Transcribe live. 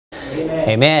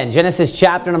Amen. Genesis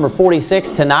chapter number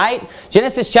 46 tonight.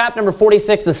 Genesis chapter number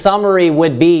 46, the summary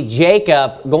would be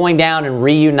Jacob going down and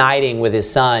reuniting with his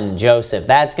son Joseph.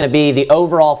 That's going to be the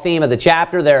overall theme of the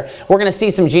chapter. We're going to see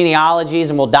some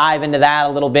genealogies, and we'll dive into that a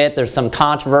little bit. There's some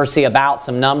controversy about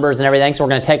some numbers and everything, so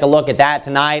we're going to take a look at that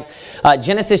tonight.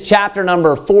 Genesis chapter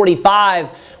number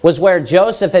 45 was where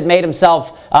Joseph had made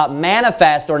himself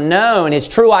manifest or known, his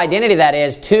true identity, that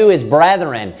is, to his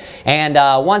brethren. And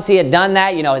once he had done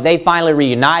that, they finally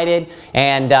reunited,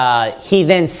 and he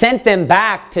then sent them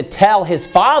back to tell his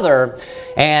father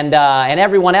and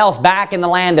everyone else back in the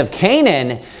land of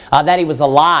Canaan that he was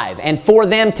alive, and for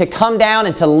them to come down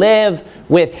and to live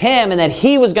with him, and that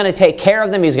he was going to take care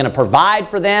of them, he was going to provide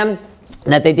for them,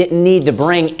 and that they didn't need to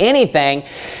bring anything.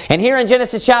 And here in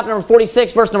Genesis chapter number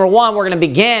 46, verse number 1, we're going to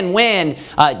begin when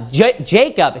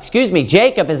Jacob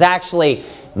is actually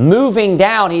moving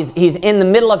down. He's in the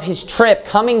middle of his trip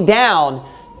coming down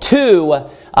to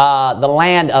the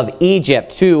land of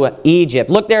Egypt,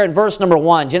 Look there in verse number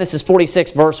 1, Genesis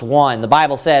 46, verse 1. The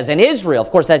Bible says, "And Israel,"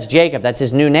 of course that's Jacob, that's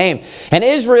his new name, "and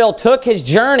Israel took his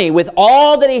journey with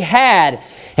all that he had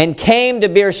and came to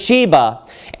Beersheba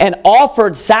and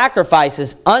offered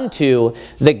sacrifices unto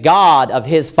the God of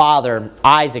his father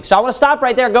Isaac." So I want to stop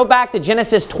right there, go back to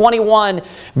Genesis 21,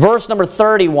 verse number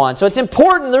 31. So it's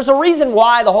important, there's a reason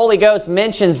why the Holy Ghost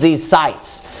mentions these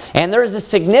sites. And there's a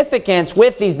significance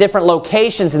with these different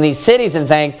locations and these cities and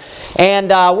things. And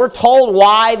we're told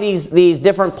why these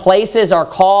different places are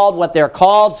called what they're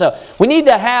called. So we need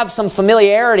to have some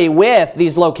familiarity with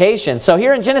these locations. So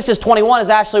here in Genesis 21 is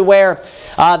actually where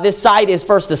this site is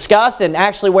first discussed, and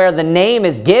actually where the name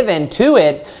is given to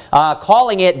it,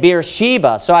 calling it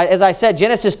Beersheba. So as I said,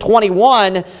 Genesis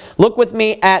 21, look with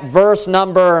me at verse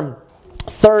number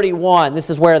 31.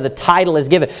 This is where the title is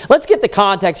given. Let's get the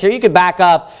context here. You could back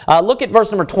up. Look at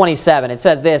verse number 27. It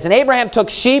says this, "And Abraham took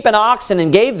sheep and oxen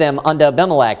and gave them unto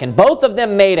Abimelech, and both of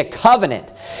them made a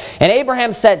covenant. And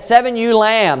Abraham set 7 ewe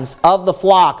lambs of the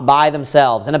flock by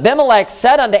themselves. And Abimelech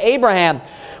said unto Abraham,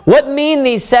 What mean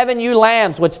these 7 ewe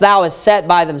lambs which thou hast set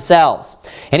by themselves?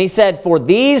 And he said, For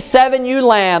these 7 ewe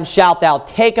lambs shalt thou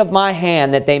take of my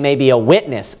hand, that they may be a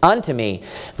witness unto me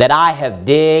that I have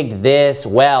digged this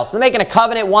well." So they're making a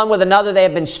covenant one with another. They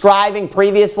have been striving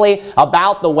previously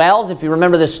about the wells, if you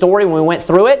remember the story when we went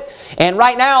through it. And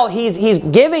right now he's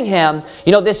giving him,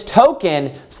 this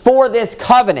token for this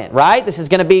covenant, right? This is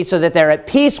going to be so that they're at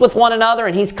peace with one another,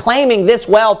 and he's claiming this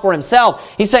well for himself.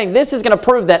 He's saying, this is going to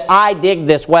prove that I dig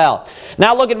this well.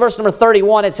 Now look at verse number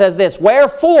 31. It says this,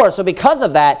 "Wherefore," so because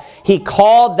of that, "he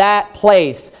called that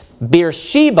place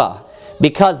Beersheba,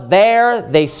 because there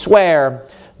they swear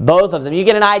both of them." You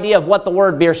get an idea of what the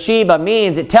word Beersheba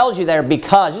means. It tells you there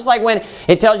because. Just like when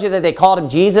it tells you that they called him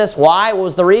Jesus. Why? What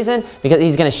was the reason? Because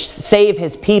he's going to save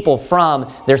his people from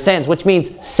their sins, which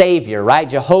means Savior, right?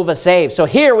 Jehovah saves. So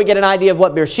here we get an idea of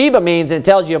what Beersheba means, and it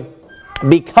tells you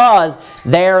because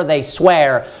there they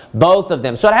swear, both of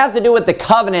them. So it has to do with the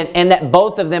covenant, and that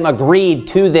both of them agreed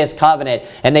to this covenant,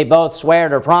 and they both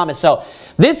swear or promise. So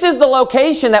this is the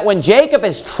location that when Jacob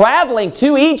is traveling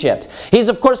to Egypt, he's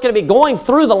of course going to be going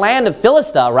through the land of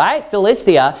Philistia, right?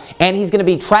 Philistia, and he's going to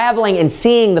be traveling and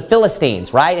seeing the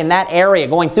Philistines, right? In that area,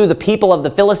 going through the people of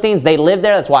the Philistines. They lived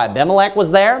there. That's why Abimelech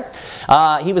was there.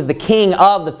 He was the king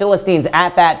of the Philistines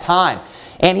at that time.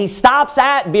 And he stops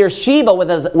at Beersheba,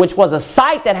 which was a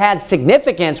site that had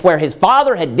significance, where his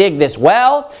father had digged this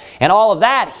well and all of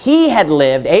that. He had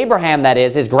lived, Abraham that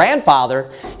is, his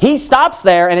grandfather. He stops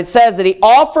there, and it says that he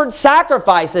offered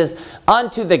sacrifices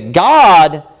unto the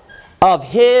God of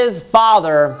his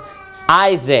father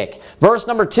Isaac. Verse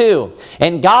number 2,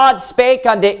 "And God spake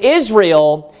unto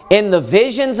Israel in the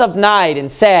visions of night,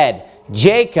 and said,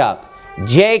 Jacob,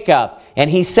 Jacob. And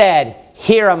he said,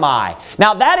 Here am I."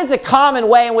 Now that is a common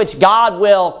way in which God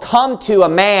will come to a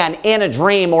man in a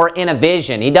dream or in a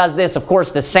vision. He does this, of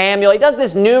course, to Samuel. He does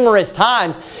this numerous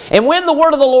times. And when the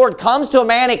word of the Lord comes to a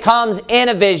man, it comes in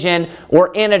a vision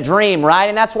or in a dream, right?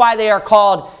 And that's why they are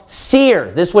called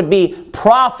seers. This would be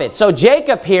prophets. So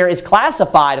Jacob here is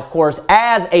classified, of course,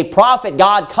 as a prophet.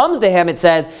 God comes to him, it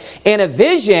says, in a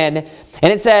vision,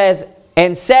 and it says,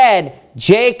 "And said,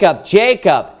 Jacob,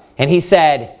 Jacob. And he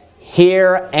said,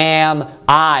 Here am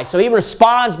I." So he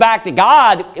responds back to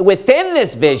God within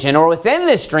this vision or within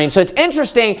this dream. So it's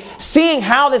interesting seeing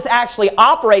how this actually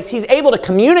operates. He's able to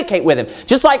communicate with him.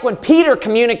 Just like when Peter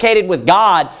communicated with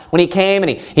God when he came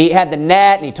and he had the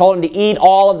net and he told him to eat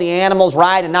all of the animals,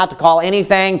 right, and not to call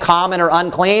anything common or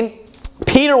unclean.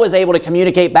 Peter was able to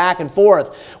communicate back and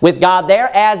forth with God there,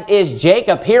 as is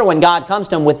Jacob here when God comes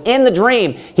to him. Within the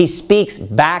dream, he speaks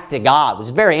back to God, which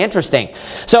is very interesting.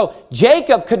 So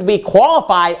Jacob could be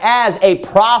qualified as a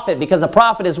prophet, because a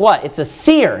prophet is what? It's a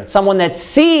seer. It's someone that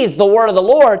sees the word of the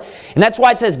Lord. And that's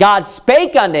why it says God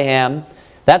spake unto him.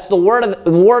 That's the word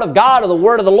of God, or the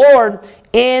word of the Lord,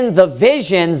 in the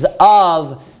visions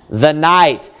of the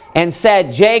night, and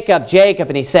said, Jacob, Jacob,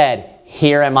 and he said,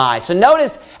 here am I. So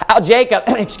notice how Jacob,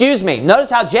 notice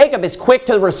how Jacob is quick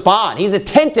to respond. He's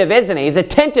attentive, isn't he? He's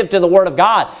attentive to the word of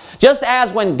God. Just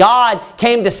as when God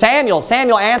came to Samuel,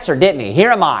 Samuel answered, didn't he? Here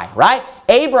am I, right?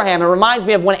 Abraham, it reminds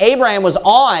me of when Abraham was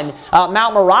on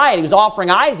Mount Moriah, he was offering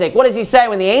Isaac. What does he say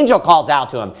when the angel calls out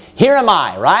to him? Here am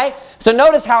I, right? So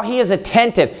notice how he is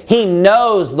attentive. He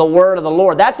knows the word of the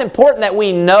Lord. That's important, that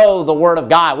we know the word of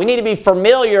God. We need to be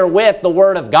familiar with the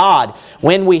word of God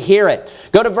when we hear it.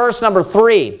 Go to verse number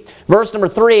 3. Verse number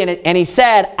 3, and he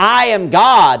said, I am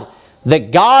God, the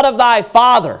God of thy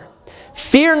father.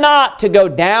 Fear not to go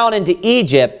down into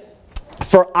Egypt,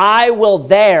 for I will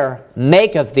there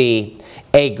make of thee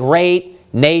a great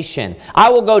nation. I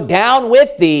will go down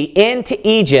with thee into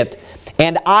Egypt,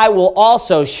 and I will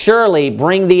also surely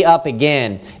bring thee up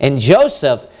again. And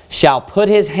Joseph shall put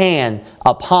his hand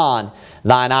upon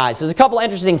thine eyes. So there's a couple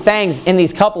interesting things in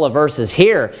these couple of verses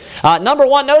here. Number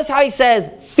one, notice how he says,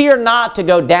 fear not to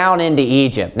go down into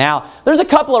Egypt. Now, there's a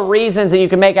couple of reasons that you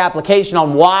can make application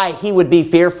on why he would be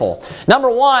fearful. Number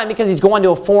one, because he's going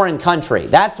to a foreign country.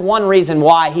 That's one reason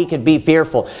why he could be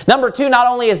fearful. Number two, not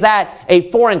only is that a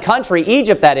foreign country,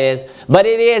 Egypt that is, but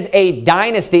it is a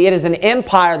dynasty. It is an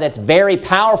empire that's very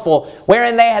powerful,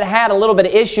 wherein they had had a little bit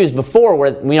of issues before,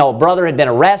 where, you know, a brother had been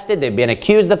arrested, they'd been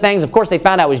accused of things. Of course, they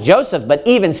found out it was Joseph, but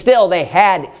even still, they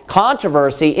had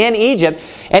controversy in Egypt.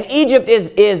 And Egypt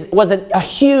was a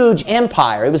huge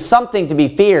empire. It was something to be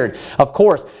feared, of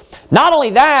course. Not only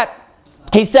that,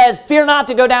 he says, fear not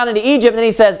to go down into Egypt. And then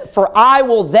he says, for I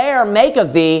will there make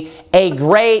of thee a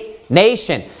great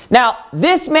nation. Now,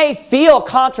 this may feel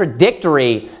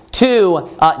contradictory to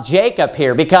Jacob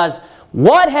here, because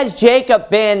what has Jacob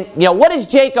been, what is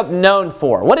Jacob known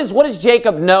for? What is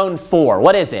Jacob known for?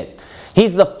 What is it?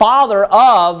 He's the father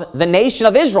of the nation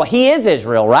of Israel. He is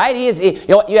Israel, right?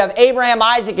 You have Abraham,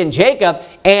 Isaac, and Jacob,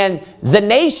 and the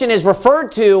nation is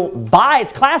referred to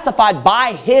it's classified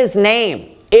by his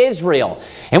name, Israel.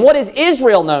 And what is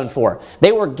Israel known for?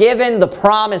 They were given the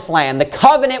promised land. The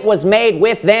covenant was made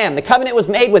with them. The covenant was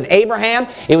made with Abraham.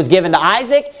 It was given to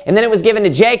Isaac, and then it was given to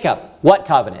Jacob. What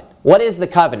covenant? What is the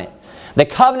covenant? The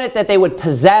covenant that they would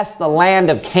possess the land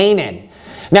of Canaan.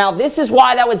 Now, this is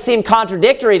why that would seem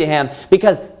contradictory to him,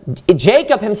 because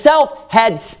Jacob himself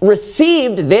had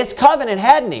received this covenant,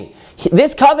 hadn't he?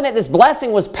 This covenant, this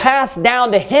blessing was passed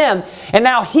down to him, and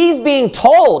now he's being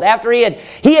told, after he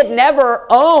had never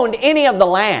owned any of the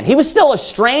land. He was still a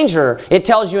stranger, it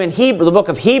tells you in the book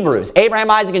of Hebrews.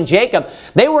 Abraham, Isaac, and Jacob,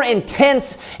 they were in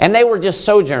tents, and they were just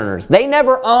sojourners. They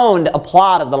never owned a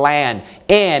plot of the land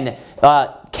in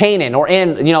Canaan, or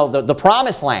in the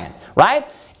promised land, right?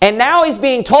 And now he's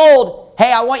being told,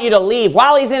 hey, I want you to leave.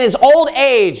 While he's in his old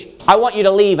age, I want you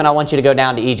to leave and I want you to go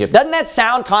down to Egypt. Doesn't that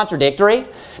sound contradictory?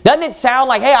 Doesn't it sound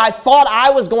like, hey, I thought I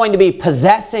was going to be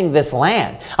possessing this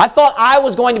land. I thought I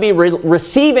was going to be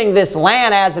receiving this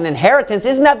land as an inheritance.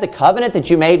 Isn't that the covenant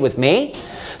that you made with me?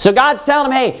 So God's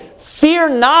telling him, hey, fear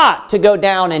not to go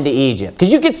down into Egypt.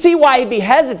 Because you could see why he'd be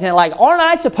hesitant. Like, aren't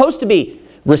I supposed to be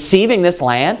receiving this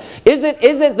land?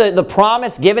 Isn't the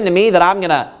promise given to me that I'm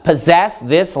going to possess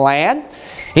this land?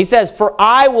 He says, for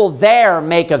I will there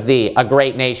make of thee a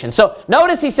great nation. So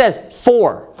notice he says,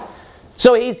 for.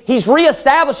 So he's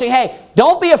reestablishing, hey,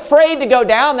 don't be afraid to go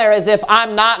down there as if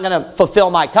I'm not going to fulfill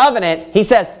my covenant. He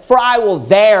says, for I will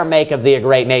there make of thee a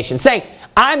great nation. Saying,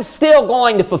 I'm still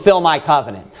going to fulfill my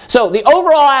covenant. So the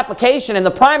overall application and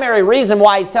the primary reason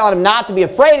why he's telling him not to be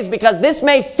afraid is because this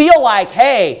may feel like,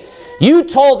 hey, you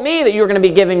told me that you were going to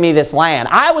be giving me this land.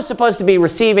 I was supposed to be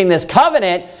receiving this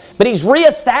covenant, but he's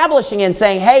reestablishing and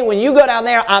saying, hey, when you go down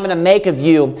there, I'm going to make of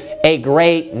you a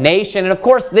great nation. And of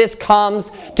course, this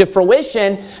comes to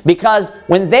fruition because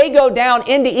when they go down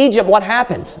into Egypt, what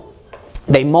happens?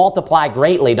 They multiply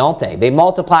greatly, don't they? They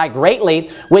multiply greatly,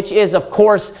 which is, of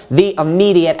course, the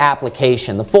immediate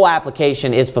application. The full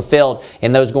application is fulfilled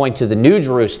in those going to the New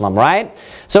Jerusalem, right?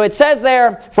 So it says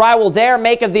there, for I will there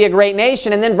make of thee a great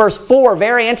nation. And then verse 4,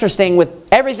 very interesting, with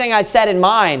everything I said in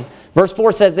mind, verse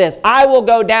 4 says this, I will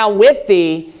go down with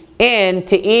thee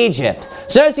into Egypt.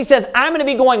 So notice he says, I'm going to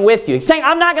be going with you. He's saying,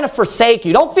 I'm not going to forsake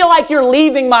you. Don't feel like you're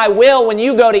leaving my will when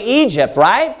you go to Egypt,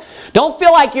 right? Don't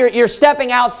feel like you're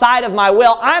stepping outside of my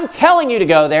will. I'm telling you to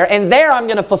go there, and there I'm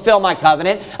going to fulfill my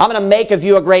covenant. I'm going to make of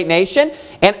you a great nation,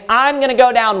 and I'm going to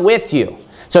go down with you.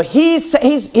 So he's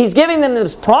giving them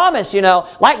this promise, you know,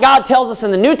 like God tells us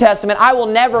in the New Testament, I will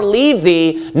never leave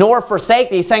thee nor forsake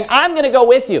thee. He's saying, I'm going to go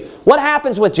with you. What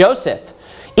happens with Joseph?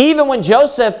 Even when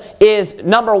Joseph is,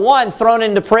 number one, thrown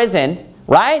into prison,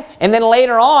 right? And then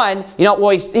later on, you know,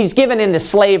 well, he's given into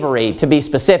slavery, to be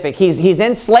specific. He's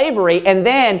in slavery, and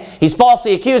then he's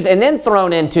falsely accused and then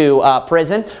thrown into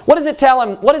prison. What does it tell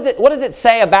him? What does it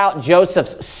say about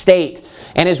Joseph's state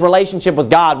and his relationship with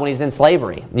God when he's in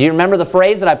slavery? Do you remember the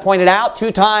phrase that I pointed out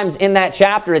 2 times in that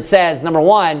chapter? It says, number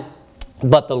one,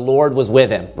 but the Lord was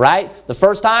with him, right? The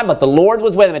first time, but the Lord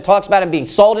was with him. It talks about him being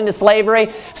sold into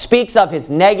slavery, speaks of his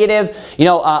negative, you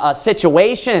know,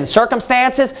 situation and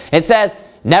circumstances. It says,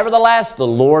 nevertheless, the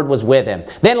Lord was with him.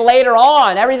 Then later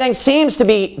on, everything seems to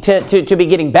be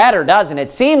getting better, doesn't it?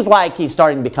 It seems like he's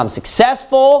starting to become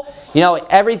successful. You know,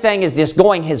 everything is just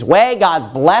going his way. God's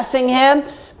blessing him.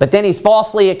 But then he's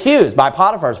falsely accused by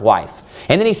Potiphar's wife.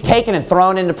 And then he's taken and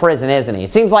thrown into prison, isn't he? It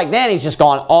seems like then he's just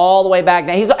gone all the way back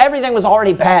down. Everything was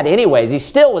already bad anyways. He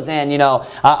still was in, you know,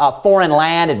 a foreign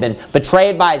land, had been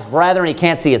betrayed by his brethren. He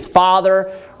can't see his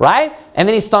father, right? And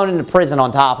then he's thrown into prison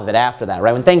on top of it after that,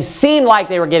 right? When things seemed like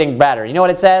they were getting better. You know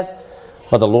what it says?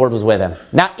 Well, the Lord was with him.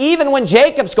 Now, even when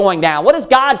Jacob's going down, what does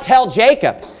God tell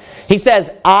Jacob? He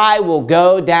says, I will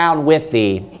go down with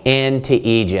thee into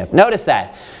Egypt. Notice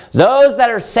that. Those that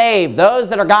are saved, those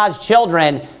that are God's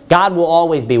children, God will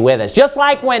always be with us. Just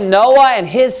like when Noah and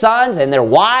his sons and their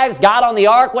wives got on the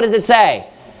ark, what does it say?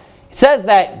 It says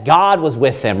that God was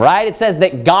with them, right? It says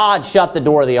that God shut the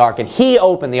door of the ark and he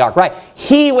opened the ark, right?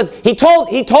 He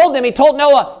told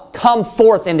Noah, come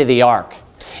forth into the ark.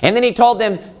 And then he told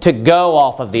them to go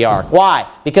off of the ark.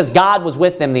 Why? Because God was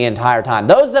with them the entire time.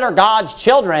 Those that are God's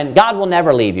children, God will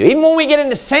never leave you. Even when we get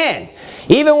into sin,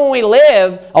 even when we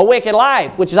live a wicked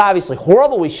life, which is obviously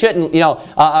horrible, we shouldn't, you know,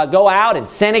 go out and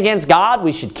sin against God.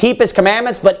 We should keep His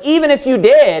commandments. But even if you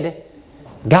did,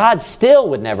 God still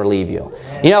would never leave you.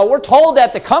 You know, we're told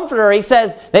that the Comforter, He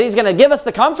says that He's going to give us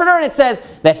the Comforter, and it says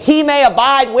that He may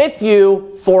abide with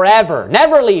you forever,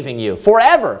 never leaving you,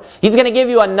 forever. He's going to give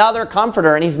you another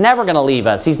Comforter, and He's never going to leave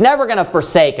us. He's never going to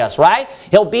forsake us, right?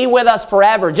 He'll be with us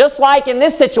forever. Just like in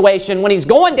this situation, when He's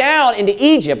going down into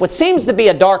Egypt, which seems to be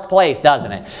a dark place,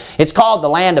 doesn't it? It's called the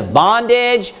land of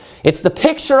bondage. It's the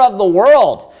picture of the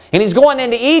world. And He's going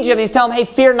into Egypt, and He's telling them,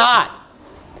 hey, fear not.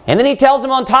 And then He tells them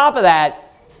on top of that,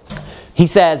 He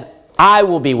says, I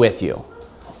will be with you.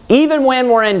 Even when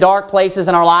we're in dark places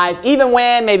in our life, even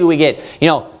when maybe we get, you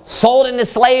know, sold into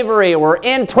slavery, or we're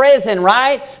in prison,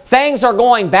 right? Things are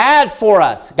going bad for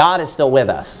us. God is still with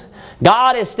us.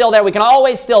 God is still there. We can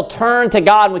always still turn to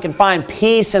God, and we can find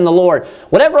peace in the Lord.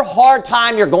 Whatever hard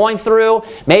time you're going through,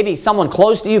 maybe someone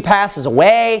close to you passes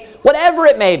away, whatever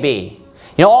it may be.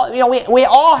 We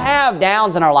all have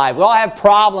downs in our life. We all have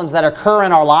problems that occur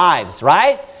in our lives,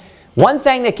 right? One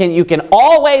thing that you can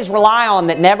always rely on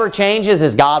that never changes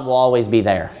is God will always be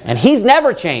there. And He's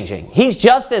never changing. He's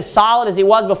just as solid as He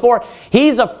was before.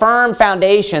 He's a firm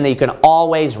foundation that you can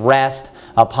always rest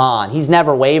upon. He's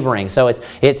never wavering. So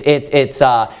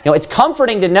it's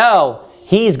comforting to know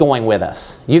He's going with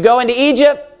us. You go into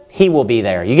Egypt, He will be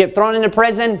there. You get thrown into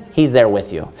prison, He's there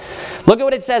with you. Look at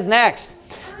what it says next.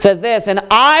 It says this, and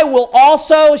I will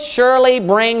also surely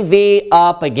bring thee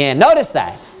up again. Notice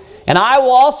that. And I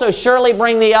will also surely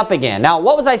bring thee up again. Now,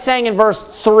 what was I saying in verse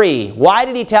 3? Why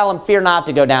did He tell him, fear not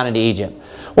to go down into Egypt?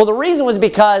 Well, the reason was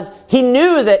because he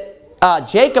knew that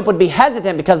Jacob would be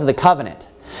hesitant because of the covenant.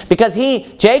 Because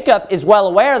Jacob is well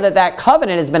aware that that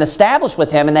covenant has been established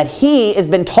with him, and that he has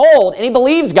been told, and he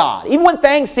believes God. Even when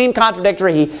things seem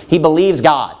contradictory, he believes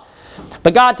God.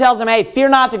 But God tells him, hey, fear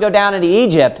not to go down into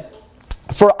Egypt,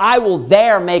 for I will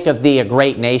there make of thee a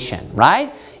great nation,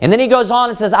 right? And then He goes on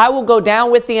and says, I will go down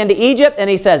with thee into Egypt. And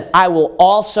He says, I will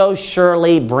also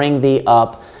surely bring thee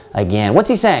up again. What's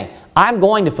He saying? I'm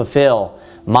going to fulfill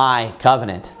my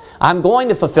covenant. I'm going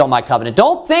to fulfill my covenant.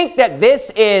 Don't think that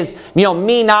this is,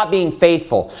 me not being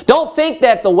faithful. Don't think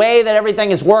that the way that everything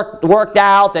is worked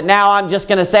out, that now I'm just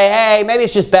going to say, hey, maybe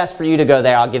it's just best for you to go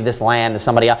there. I'll give this land to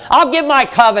somebody else. I'll give my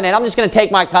covenant. I'm just going to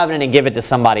take my covenant and give it to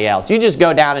somebody else. You just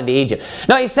go down into Egypt.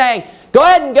 No, He's saying, go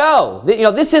ahead and go.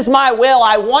 This is my will.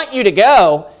 I want you to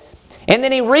go. And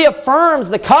then He reaffirms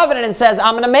the covenant and says,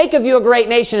 I'm going to make of you a great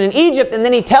nation in Egypt. And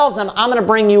then He tells them, I'm going to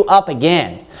bring you up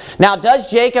again. Now, does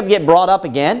Jacob get brought up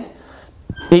again?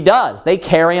 He does. They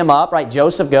carry him up, right?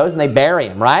 Joseph goes and they bury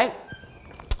him, right?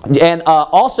 And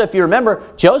also, if you remember,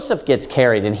 Joseph gets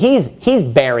carried and he's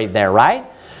buried there, right?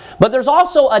 But there's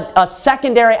also a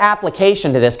secondary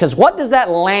application to this, because what does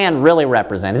that land really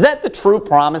represent? Is that the true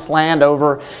promised land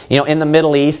over, in the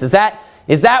Middle East? Is that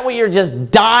what you're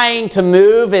just dying to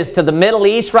move, is to the Middle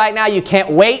East right now? You can't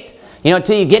wait,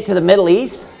 until you get to the Middle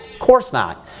East? Of course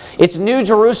not. It's New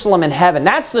Jerusalem in heaven.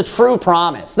 That's the true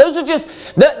promise. Those are just,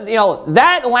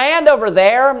 that land over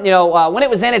there, when it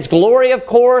was in its glory, of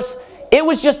course, it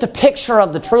was just a picture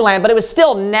of the true land, but it was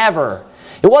still never.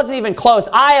 It wasn't even close.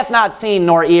 Eye hath not seen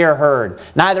nor ear heard,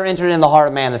 neither entered in the heart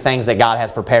of man the things that God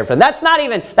has prepared for them.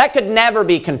 That could never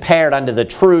be compared unto the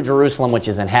true Jerusalem which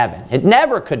is in heaven. It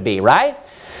never could be, right?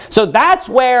 So that's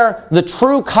where the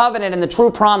true covenant and the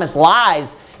true promise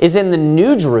lies, is in the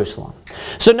New Jerusalem.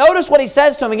 So notice what he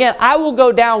says to him again. I will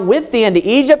go down with thee into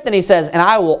Egypt, and he says, and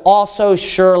I will also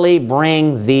surely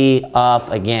bring thee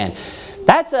up again.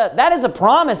 That is a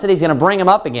promise that he's going to bring him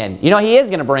up again. He is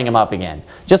going to bring him up again.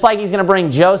 Just like he's going to bring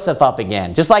Joseph up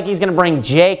again. Just like he's going to bring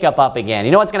Jacob up again.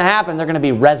 You know what's going to happen? They're going to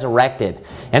be resurrected.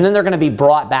 And then they're going to be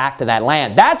brought back to that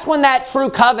land. That's when that true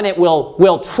covenant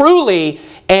will truly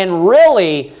and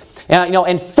really,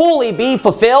 and fully be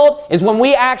fulfilled, is when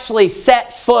we actually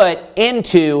set foot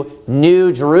into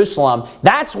New Jerusalem.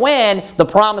 That's when the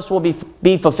promise will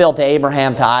be fulfilled to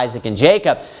Abraham, to Isaac, and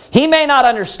Jacob. He may not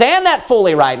understand that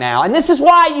fully right now, and this is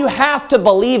why you have to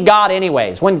believe God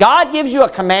anyways. When God gives you a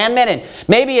commandment and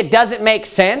maybe it doesn't make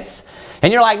sense,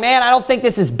 and you're like, man, I don't think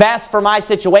this is best for my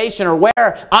situation or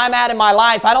where I'm at in my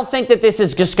life. I don't think that this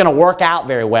is just going to work out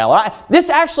very well. This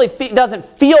actually doesn't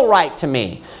feel right to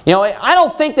me. I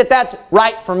don't think that that's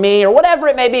right for me, or whatever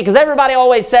it may be, because everybody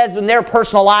always says in their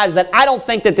personal lives that I don't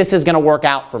think that this is going to work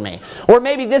out for me. Or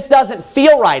maybe this doesn't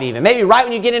feel right even. Maybe right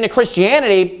when you get into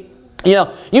Christianity,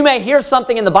 you may hear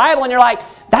something in the Bible and you're like,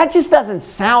 that just doesn't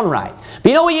sound right. But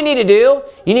you know what you need to do?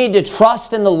 You need to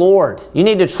trust in the Lord. You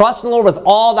need to trust in the Lord with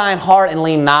all thine heart and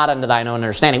lean not unto thine own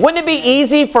understanding. Wouldn't it be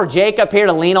easy for Jacob here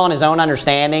to lean on his own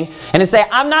understanding and to say,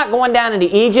 I'm not going down into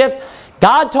Egypt.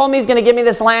 God told me He's going to give me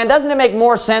this land. Doesn't it make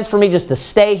more sense for me just to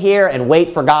stay here and wait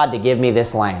for God to give me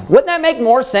this land? Wouldn't that make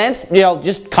more sense,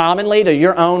 just commonly to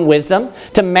your own wisdom,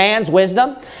 to man's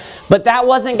wisdom? But that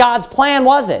wasn't God's plan,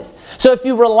 was it? So if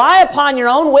you rely upon your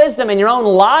own wisdom and your own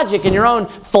logic and your own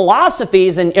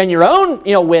philosophies and your own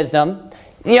wisdom,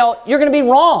 you're going to be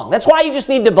wrong. That's why you just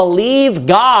need to believe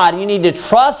God. You need to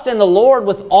trust in the Lord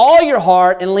with all your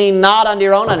heart and lean not unto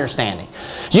your own understanding.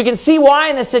 So you can see why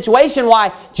in this situation,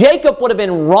 why Jacob would have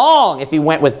been wrong if he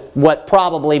went with what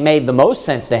probably made the most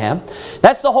sense to him.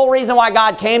 That's the whole reason why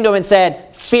God came to him and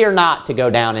said, fear not to go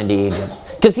down into Egypt.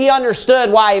 Because he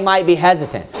understood why he might be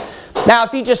hesitant. Now,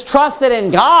 if he just trusted in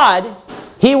God,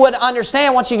 he would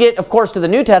understand. Once you get, of course, to the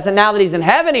New Testament, now that he's in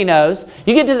heaven, he knows.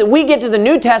 We get to the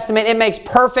New Testament, it makes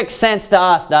perfect sense to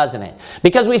us, doesn't it?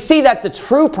 Because we see that the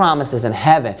true promise is in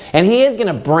heaven. And he is going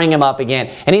to bring him up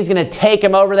again. And he's going to take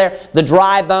him over there. The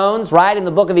dry bones, right, in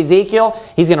the book of Ezekiel.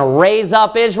 He's going to raise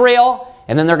up Israel.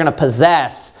 And then they're going to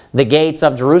possess the gates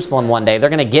of Jerusalem one day. They're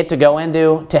going to get to go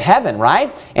into heaven,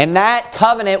 right? And that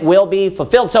covenant will be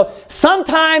fulfilled. So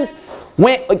sometimes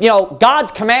when,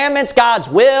 God's commandments, God's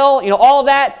will, all of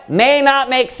that may not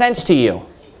make sense to you.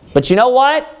 But you know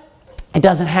what? It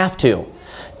doesn't have to.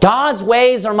 God's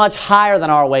ways are much higher than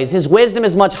our ways. His wisdom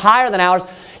is much higher than ours.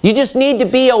 You just need to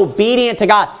be obedient to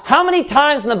God. How many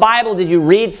times in the Bible did you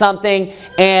read something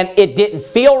and it didn't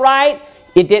feel right?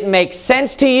 It didn't make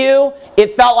sense to you.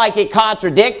 It felt like it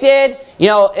contradicted.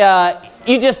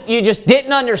 You just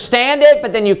didn't understand it,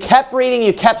 but then you kept reading,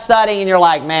 you kept studying, and you're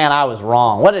like, man, I was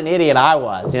wrong. What an idiot I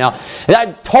was.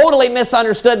 I totally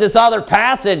misunderstood this other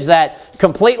passage that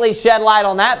completely shed light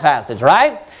on that passage,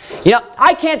 right?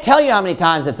 I can't tell you how many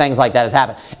times that things like that has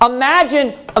happened.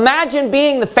 Imagine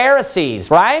being the Pharisees,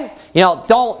 right?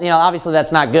 Obviously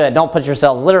that's not good. Don't put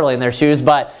yourselves literally in their shoes,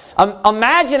 but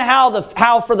imagine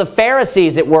how for the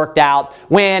Pharisees it worked out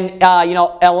when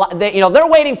they're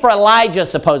waiting for Elijah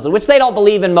supposedly, which they don't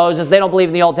believe in Moses, they don't believe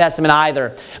in the Old Testament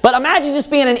either. But imagine just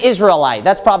being an Israelite.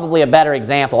 That's probably a better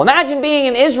example. Imagine being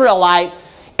an Israelite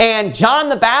and John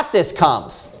the Baptist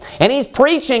comes and he's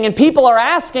preaching and people are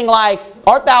asking like,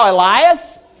 art thou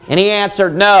Elias? And he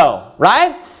answered no,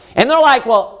 right? And they're like,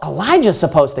 well, Elijah's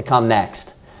supposed to come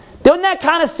next. Doesn't that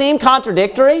kind of seem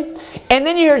contradictory? And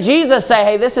then you hear Jesus say,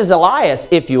 hey, this is Elias,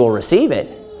 if you will receive it.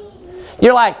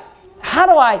 You're like, how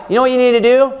do I? You know what you need to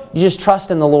do? You just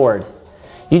trust in the Lord.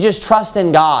 You just trust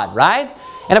in God, right?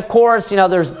 And of course,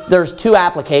 there's two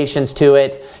applications to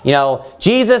it.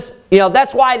 Jesus,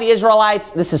 that's why the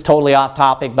Israelites, this is totally off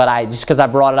topic, but just because I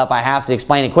brought it up, I have to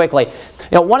explain it quickly.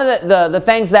 one of the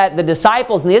things that the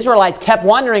disciples and the Israelites kept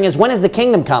wondering is, when is the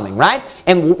kingdom coming, right?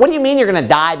 And what do you mean you're going to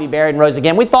die, be buried, and rose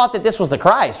again? We thought that this was the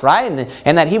Christ, right?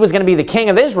 And that he was going to be the king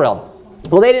of Israel.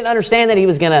 Well, they didn't understand that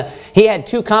he had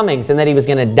two comings, and that he was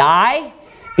going to die,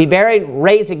 be buried,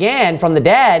 raise again from the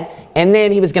dead, and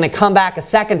then he was going to come back a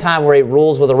second time where he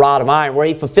rules with a rod of iron, where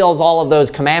he fulfills all of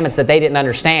those commandments that they didn't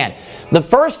understand. The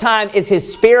first time is his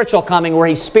spiritual coming, where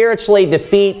he spiritually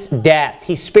defeats death.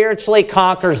 He spiritually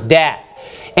conquers death.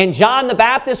 And John the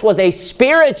Baptist was a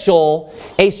spiritual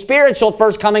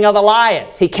first coming of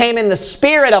Elias. He came in the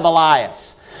spirit of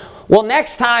Elias. Well,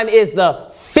 next time is the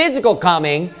physical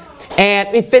coming, and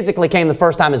he physically came the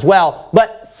first time as well,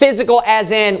 but physical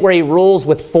as in where he rules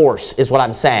with force is what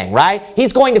I'm saying, right?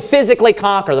 He's going to physically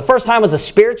conquer. The first time was a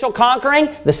spiritual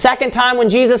conquering. The second time when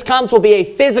Jesus comes will be a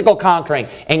physical conquering.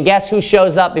 And guess who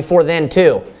shows up before then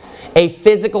too? A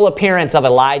physical appearance of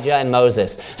Elijah and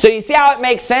Moses. So you see how it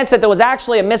makes sense that there was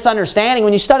actually a misunderstanding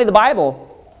when you study the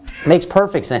Bible? It makes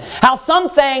perfect sense. How some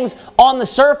things on the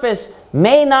surface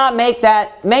may not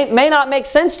make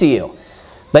sense to you.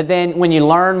 But then when you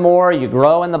learn more, you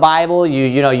grow in the Bible,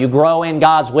 you grow in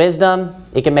God's wisdom,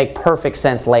 it can make perfect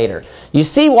sense later. You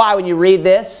see why when you read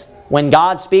this, when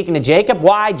God's speaking to Jacob,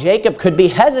 why Jacob could be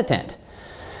hesitant.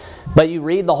 But you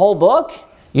read the whole book,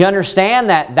 you understand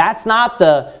that that's not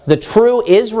the true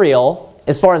Israel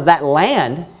as far as that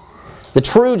land. The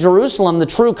true Jerusalem, the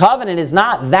true covenant is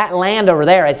not that land over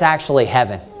there, it's actually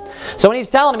heaven. So when he's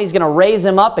telling him he's going to raise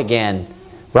him up again,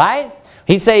 right?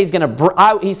 He says,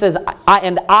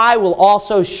 I will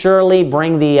also surely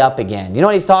bring thee up again. You know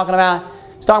what he's talking about?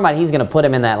 He's talking about he's going to put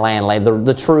him in that land,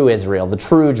 the true Israel, the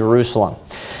true Jerusalem.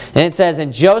 And it says,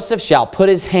 and Joseph shall put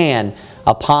his hand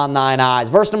upon thine eyes.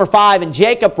 Verse number 5, and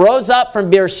Jacob rose up from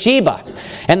Beersheba,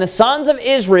 and the sons of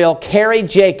Israel carried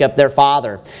Jacob their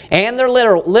father, and their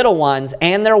little ones,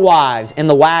 and their wives, in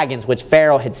the wagons which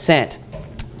Pharaoh had sent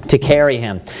to carry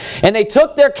him. And they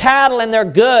took their cattle and their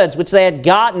goods which they had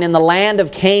gotten in the land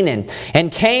of Canaan,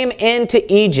 and came into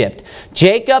Egypt,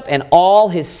 Jacob and all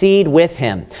his seed with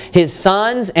him, his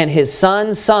sons and his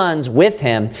sons' sons with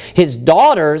him, his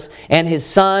daughters and his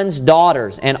sons'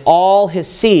 daughters, and all his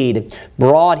seed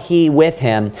brought he with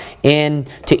him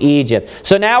into Egypt.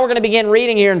 So now we're going to begin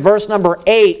reading here in verse number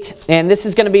 8, and this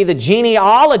is going to be the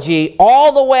genealogy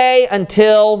all the way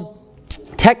until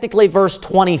technically verse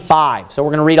 25. So we're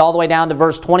going to read all the way down to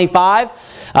verse 25.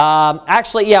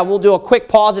 We'll do a quick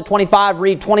pause at 25,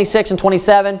 read 26 and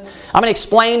 27. I'm going to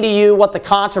explain to you what the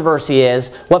controversy is,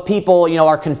 what people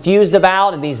are confused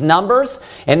about in these numbers,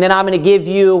 and then I'm going to give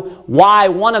you why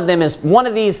one of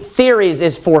these theories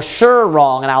is for sure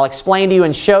wrong, and I'll explain to you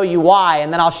and show you why,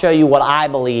 and then I'll show you what I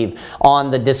believe on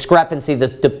the discrepancy,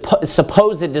 the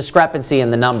supposed discrepancy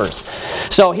in the numbers.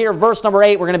 So here, verse number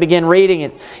 8, we're going to begin reading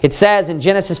it. It says in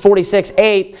Genesis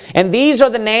 46:8, and these are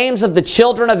the names of the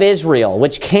children of Israel,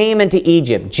 which came into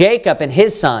Egypt, Jacob and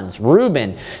his sons,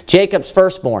 Reuben, Jacob's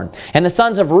firstborn, and the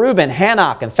sons of Reuben,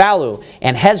 Hanok and Phalu,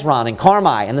 and Hezron and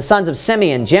Carmi, and the sons of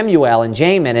Simeon, Jemuel and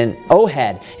Jamin and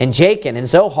Ohad, and Jachin and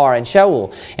Zohar and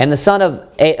Shaul, and the son of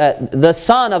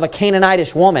a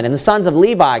Canaanitish woman, and the sons of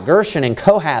Levi, Gershon and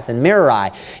Kohath and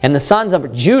Merari, and the sons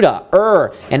of Judah,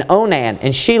 and Onan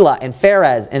and Shelah and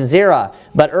Pharez and Zerah.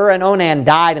 But and Onan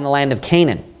died in the land of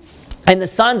Canaan. And the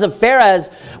sons of Pharez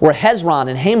were Hezron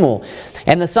and Hamul.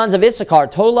 And the sons of Issachar,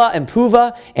 Tola and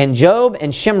Puvah and Job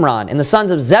and Shimron. And the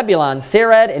sons of Zebulun,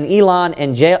 Sered and Elon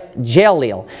and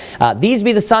Jaleel. These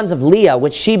be the sons of Leah,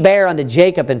 which she bare unto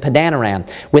Jacob in Padanaram,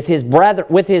 with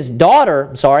his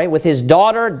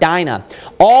daughter Dinah.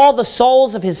 All the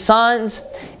souls of his sons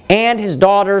and his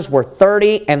daughters were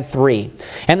 33.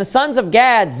 And the sons of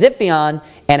Gad, Ziphion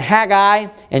and Haggai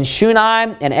and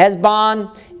Shunai and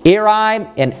Esbon, Eri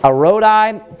and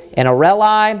Arodai and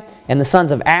Areli, and the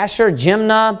sons of Asher,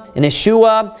 Jimnah and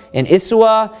Ishua and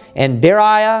Isua and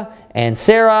Beriah and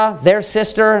Sarah, their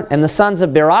sister, and the sons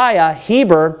of Beriah,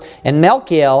 Heber and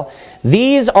Melchiel.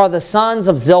 These are the sons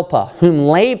of Zilpah, whom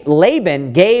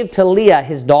Laban gave to Leah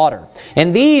his daughter.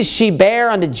 And these she bare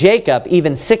unto Jacob,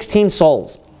 even 16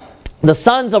 souls. The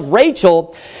sons of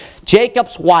Rachel,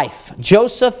 Jacob's wife,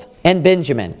 Joseph and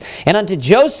Benjamin. And unto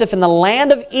Joseph in the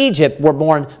land of Egypt were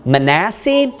born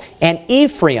Manasseh and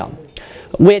Ephraim,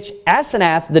 which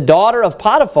Asenath, the daughter of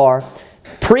Potiphar,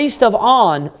 priest of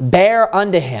On, bare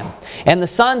unto him. And the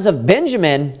sons of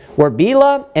Benjamin were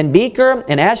Bela and Becher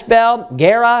and Ashbel,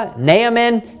 Gera,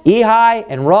 Naaman, Ehi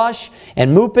and Rosh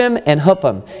and Mupim and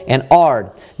Huppim and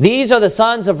Ard. These are the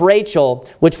sons of Rachel,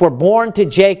 which were born to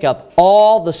Jacob.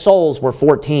 All the souls were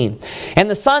 14. And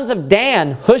the sons of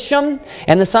Dan, Husham,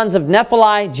 and the sons of Nephi,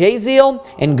 Jaziel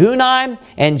and Gunaim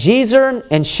and Jezer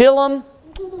and Shillem,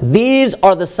 These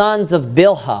are the sons of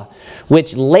Bilhah,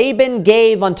 which Laban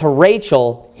gave unto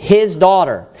Rachel his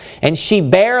daughter. And she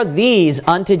bare these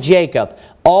unto Jacob.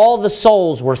 All the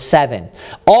souls were 7.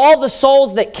 All the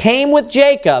souls that came with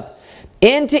Jacob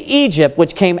into Egypt,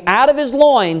 which came out of his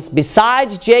loins,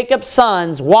 besides Jacob's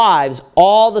sons' wives,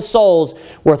 all the souls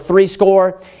were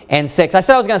 66. I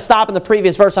said I was going to stop in the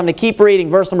previous verse. I'm going to keep reading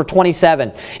verse number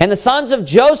 27. And the sons of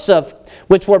Joseph,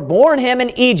 which were born him in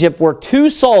Egypt, were 2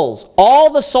 souls.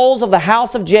 All the souls of the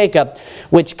house of Jacob,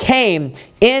 which came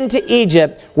into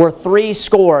Egypt, were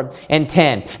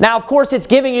 70. Now, of course, it's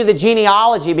giving you the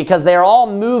genealogy because they're all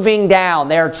moving down.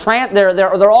 They're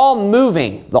all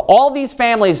moving. All these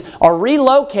families are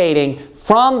relocating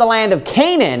from the land of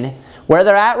Canaan, where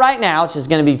they're at right now, which is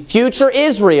going to be future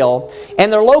Israel,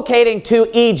 and they're locating to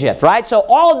Egypt, right? So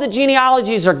all of the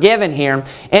genealogies are given here,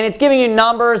 and it's giving you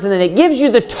numbers, and then it gives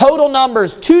you the total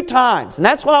numbers 2 times. And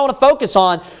that's what I want to focus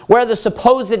on, where the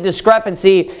supposed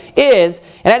discrepancy is.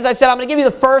 And as I said, I'm going to give you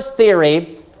the first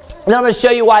theory, and then I'm going to show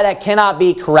you why that cannot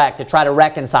be correct to try to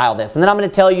reconcile this. And then I'm going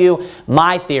to tell you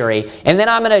my theory. And then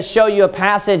I'm going to show you a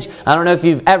passage, I don't know if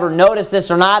you've ever noticed this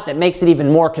or not, that makes it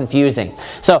even more confusing.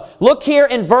 So look here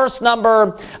in verse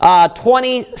number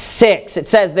 26. It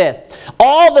says this.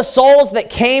 All the souls that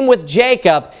came with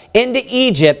Jacob into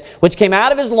Egypt, which came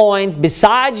out of his loins,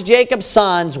 besides Jacob's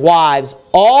sons' wives,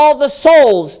 all the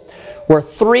souls were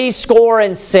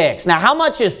 66. Now how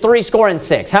much is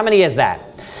 66? How many is that?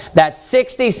 That's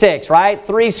 66, right?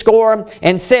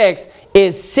 66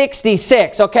 is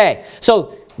 66. Okay,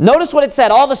 so notice what it said.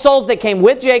 All the souls that came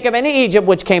with Jacob into Egypt,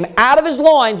 which came out of his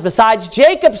loins, besides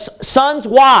Jacob's sons'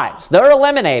 wives. They're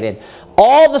eliminated.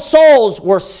 All the souls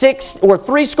were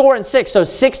 66, so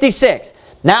 66.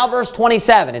 Now verse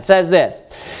 27, it says this.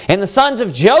 And the sons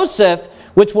of Joseph,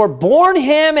 which were born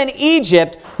him in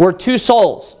Egypt, were 2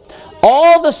 souls.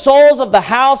 All the souls of the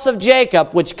house of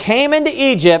Jacob, which came into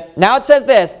Egypt, now it says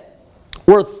this,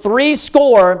 were 70.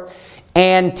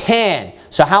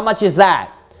 So how much is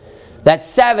that? That's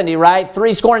 70, right?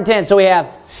 70. So we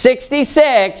have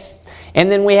 66,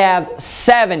 and then we have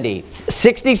 70.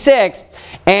 66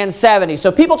 and 70.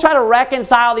 So people try to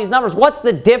reconcile these numbers. What's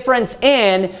the difference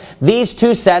in these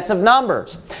 2 sets of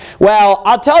numbers? Well,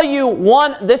 I'll tell you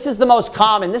one, this is the most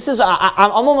common. This is,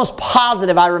 I'm almost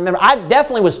positive I remember. I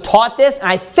definitely was taught this, and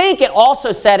I think it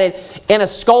also said it in a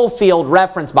Schofield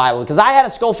reference Bible, because I had a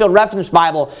Schofield reference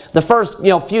Bible the first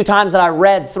few times that I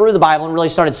read through the Bible and really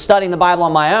started studying the Bible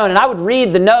on my own, and I would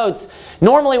read the notes.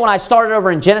 Normally when I started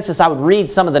over in Genesis, I would read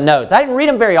some of the notes. I didn't read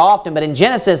them very often, but in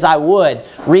Genesis I would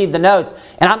read the notes.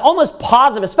 And I'm almost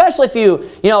positive, especially if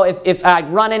if I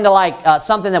run into like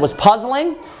something that was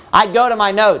puzzling, I'd go to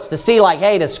my notes to see like,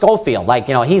 hey, to Schofield, like,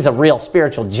 he's a real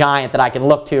spiritual giant that I can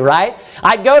look to, right?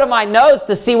 I'd go to my notes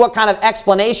to see what kind of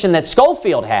explanation that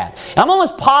Schofield had. And I'm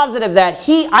almost positive that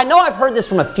I know I've heard this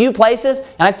from a few places,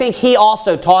 and I think he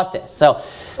also taught this. So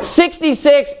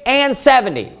 66 and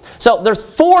 70. So there's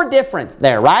 4 difference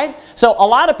there, right? So a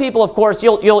lot of people, of course,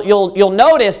 you'll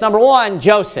notice, number 1,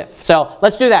 Joseph. So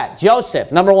let's do that.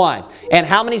 Joseph, number 1. And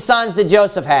how many sons did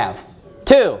Joseph have?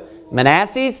 2.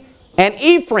 Manasseh and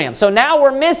Ephraim. So now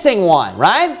we're missing 1,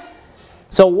 right?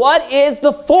 So what is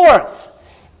the 4th?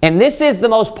 And this is the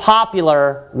most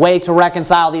popular way to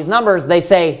reconcile these numbers. They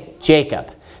say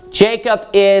Jacob. Jacob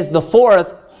is the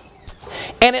 4th.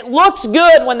 And it looks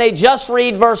good when they just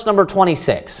read verse number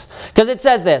 26. Because it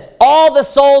says this. All the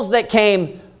souls that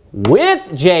came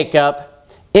with Jacob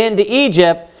into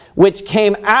Egypt, which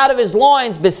came out of his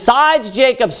loins, besides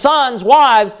Jacob's sons'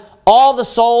 wives, all the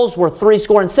souls were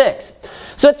 66.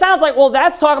 So it sounds like, well,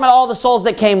 that's talking about all the souls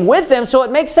that came with him, so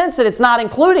it makes sense that it's not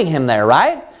including him there,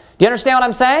 right? Do you understand what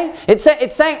I'm saying? It's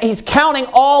saying he's counting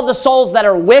all the souls that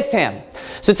are with him.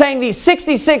 So it's saying these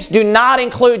 66 do not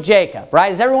include Jacob,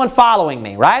 right? Is everyone following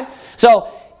me, right?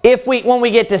 So when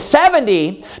we get to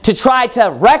 70, to try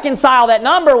to reconcile that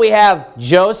number, we have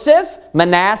Joseph,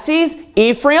 Manasseh,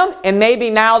 Ephraim, and maybe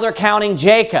now they're counting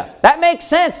Jacob. That makes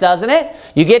sense, doesn't it?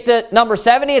 You get to number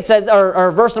 70, it says,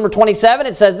 or verse number 27,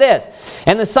 it says this.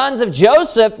 And the sons of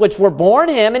Joseph, which were born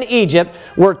him in Egypt,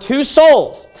 were 2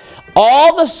 souls.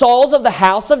 All the souls of the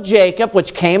house of Jacob,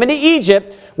 which came into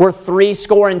Egypt, were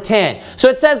 70. So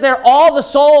it says there, all the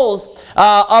souls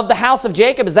of the house of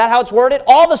Jacob. Is that how it's worded?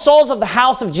 All the souls of the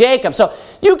house of Jacob. So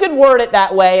you could word it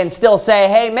that way and still say,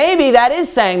 hey, maybe that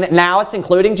is saying that now it's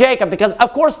including Jacob. Because,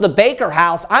 of course, the Baker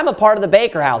house, I'm a part of the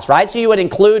Baker house, right? So you would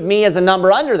include me as a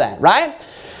number under that, right?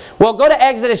 Well, go to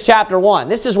Exodus chapter 1.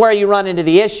 This is where you run into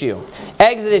the issue.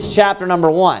 Exodus chapter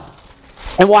number 1.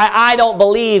 And why I don't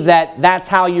believe that that's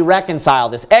how you reconcile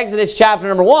this. Exodus chapter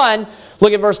number 1,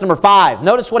 Look at verse number 5.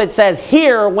 Notice what it says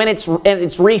here when it's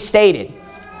restated.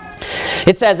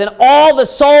 It says, and all the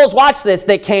souls, watch this,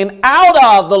 that came out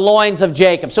of the loins of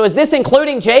Jacob. So is this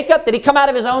including Jacob? Did he come out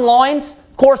of his own loins?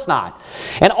 Of course not.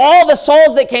 And all the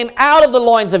souls that came out of the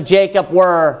loins of Jacob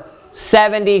were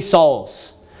 70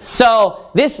 souls. So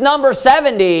this number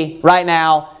 70 right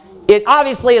now, it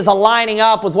obviously is aligning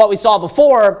up with what we saw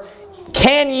before.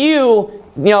 Can you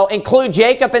include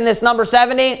Jacob in this number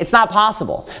 70? It's not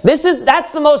possible.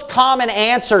 That's the most common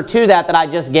answer to that I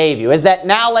just gave you, is that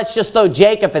now let's just throw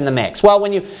Jacob in the mix. Well,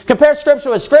 when you compare Scripture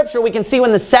with Scripture, we can see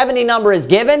when the 70 number is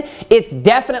given, it's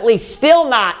definitely still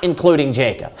not including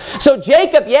Jacob. So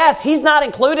Jacob, yes, he's not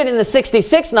included in the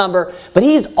 66 number, but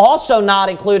he's also not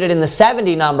included in the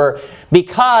 70 number,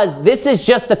 because this is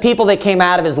just the people that came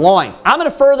out of his loins. I'm going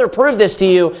to further prove this to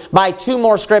you by 2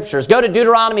 more scriptures. Go to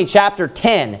Deuteronomy chapter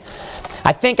 10.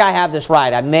 I think I have this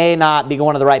right. I may not be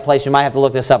going to the right place. We might have to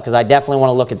look this up because I definitely want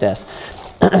to look at this.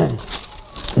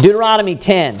 Deuteronomy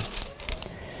 10.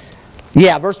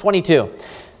 Yeah, verse 22.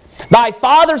 Thy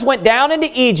fathers went down into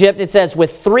Egypt, it says,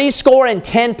 with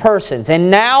 70 persons.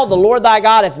 And now the Lord thy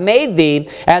God hath made thee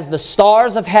as the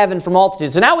stars of heaven for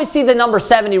multitude. So now we see the number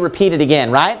 70 repeated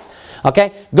again, right?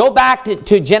 Okay, go back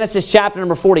to Genesis chapter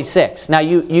number 46. Now,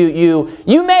 you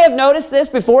may have noticed this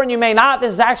before and you may not.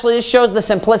 This shows the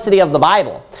simplicity of the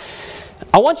Bible.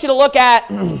 I want you to look at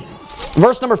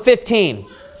verse number 15.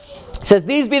 It says,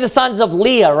 these be the sons of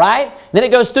Leah, right? Then it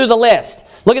goes through the list.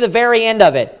 Look at the very end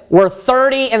of it. We're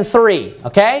 30 and 3,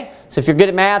 okay? So if you're good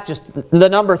at math, just the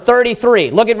number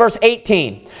 33. Look at verse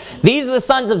 18. These are the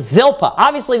sons of Zilpah.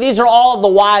 Obviously, these are all of the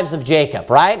wives of Jacob,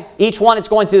 right? Each one, it's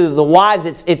going through the wives.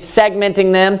 It's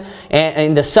segmenting them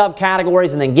into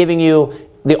subcategories and then giving you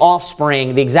the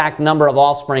offspring, the exact number of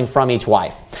offspring from each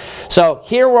wife. So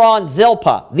here we're on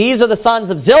Zilpah. These are the sons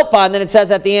of Zilpah, and then it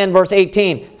says at the end, verse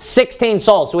 18, 16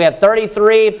 souls. So we have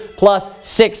 33 plus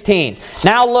 16.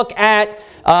 Now look at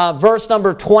verse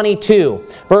number 22.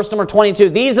 Verse number 22.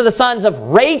 These are the sons of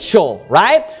Rachel,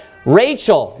 right?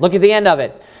 Rachel. Look at the end of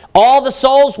it. All the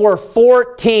souls were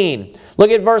 14. Look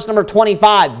at verse number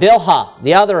 25. Bilhah,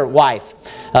 the other wife.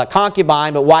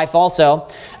 Concubine, but wife also.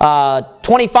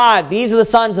 25. These are the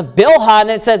sons of Bilhah. And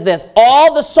then it says this.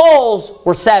 All the souls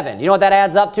were 7. You know what that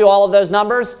adds up to, all of those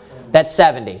numbers? That's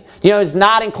 70. You know who's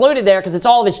not included there because it's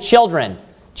all of his children?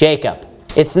 Jacob.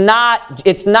 It's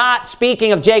not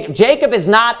speaking of Jacob. Jacob is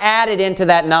not added into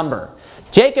that number.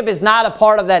 Jacob is not a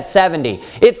part of that 70.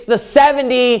 It's the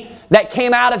 70 that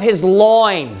came out of his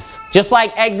loins. Just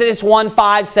like Exodus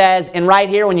 1:5 says, and right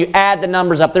here when you add the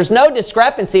numbers up, there's no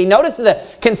discrepancy. Notice the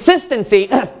consistency,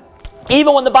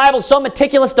 even when the Bible's so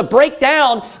meticulous to break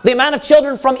down the amount of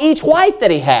children from each wife that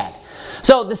he had.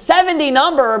 So the 70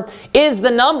 number is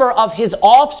the number of his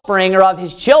offspring or of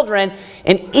his children,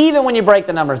 and even when you break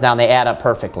the numbers down, they add up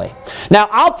perfectly. Now,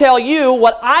 I'll tell you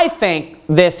what I think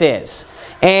this is.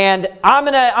 And I'm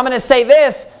gonna say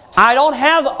this, I don't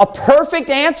have a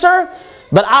perfect answer,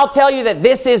 but I'll tell you that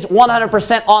this is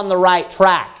 100% on the right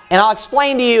track. And I'll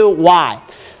explain to you why.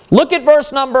 Look at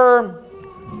verse number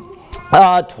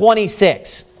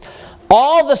 26.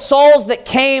 All the souls that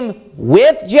came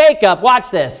with Jacob,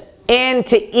 watch this,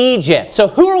 into Egypt. So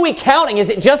who are we counting? Is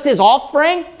it just his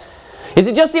offspring? Is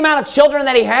it just the amount of children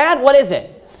that he had? What is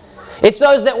it? It's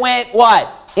those that went,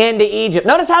 what? Into Egypt.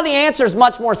 Notice how the answer is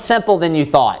much more simple than you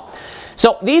thought.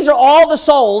 So these are all the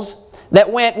souls that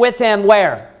went with him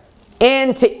where?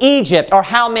 Into Egypt. Or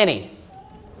how many?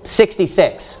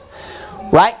 66.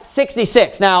 Right?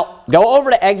 66. Now, go over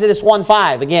to Exodus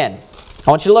 1:5 again. I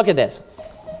want you to look at this.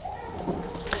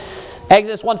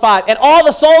 Exodus 1:5. And all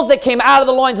the souls that came out of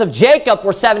the loins of Jacob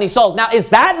were 70 souls. Now, is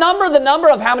that number the number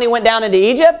of how many went down into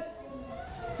Egypt?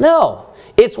 No.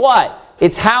 It's what?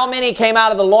 It's how many came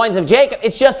out of the loins of Jacob.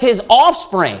 It's just his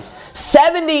offspring.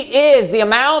 70 is the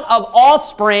amount of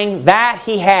offspring that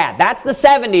he had. That's the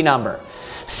 70 number.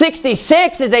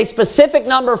 66 is a specific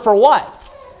number for what?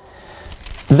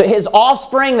 His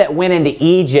offspring that went into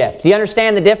Egypt. Do you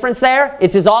understand the difference there?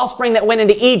 It's his offspring that went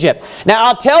into Egypt. Now,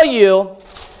 I'll tell you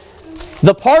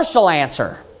the partial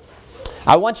answer.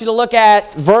 I want you to look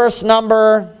at verse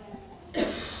number,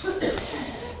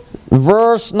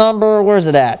 where's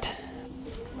it at?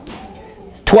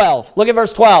 12. Look at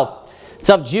verse 12. It's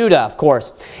of Judah, of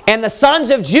course. And the sons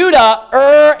of Judah,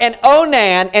 and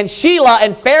Onan, and Shelah,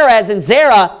 and Pharez, and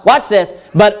Zerah, watch this,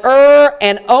 but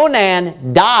and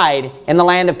Onan died in the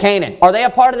land of Canaan. Are they a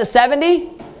part of the 70?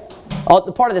 Oh,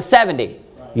 the part of the 70.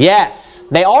 Yes,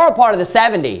 they are a part of the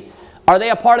 70. Are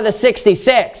they a part of the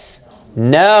 66?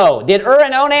 No. Did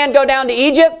and Onan go down to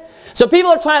Egypt? So people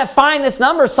are trying to find this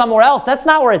number somewhere else. That's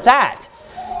not where it's at.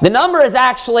 The number is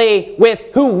actually with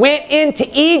who went into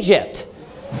Egypt.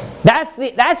 That's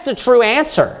the true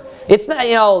answer. It's not,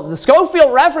 you know, the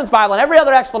Scofield Reference Bible and every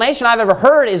other explanation I've ever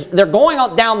heard is they're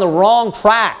going down the wrong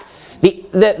track.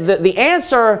 The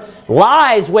answer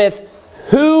lies with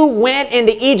who went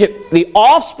into Egypt. The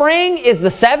offspring is the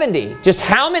 70, just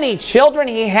how many children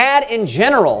he had in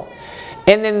general.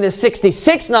 And then the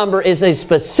 66 number is a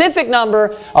specific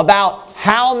number about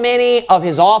how many of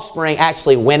his offspring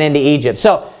actually went into Egypt.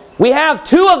 So we have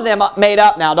two of them made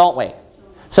up now, don't we?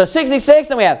 So 66,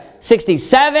 then we have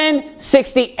 67,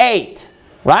 68,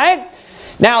 right?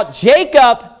 Now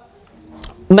Jacob,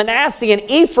 Manasseh, and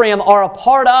Ephraim are a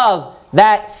part of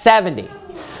that 70.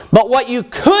 But what you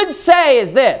could say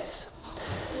is this.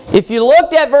 If you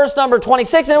looked at verse number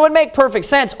 26, and it would make perfect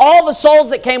sense, all the souls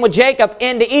that came with Jacob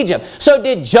into Egypt. So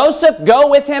did Joseph go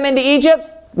with him into Egypt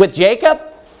with Jacob?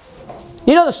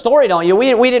 You know the story, don't you?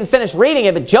 We didn't finish reading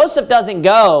it, but Joseph doesn't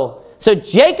go. So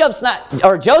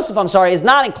Joseph, I'm sorry, is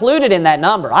not included in that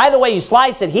number. Either way you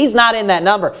slice it, he's not in that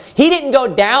number. He didn't go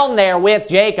down there with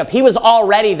Jacob. He was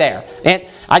already there. And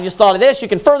I just thought of this. You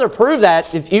can further prove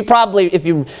that. If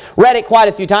you read it quite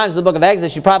a few times in the book of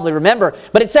Exodus, you probably remember.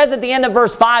 But it says at the end of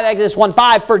verse 5, Exodus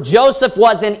 1:5, for Joseph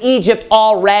was in Egypt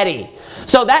already.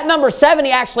 So that number 70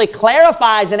 actually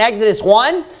clarifies in Exodus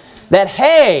 1 that,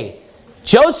 hey,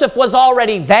 Joseph was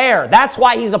already there. That's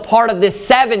why he's a part of this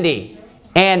 70.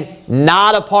 And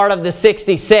not a part of the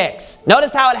 66.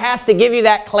 Notice how it has to give you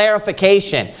that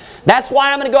clarification. That's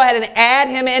why I'm going to go ahead and add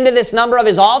him into this number of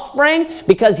his offspring,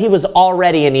 because he was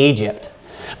already in Egypt.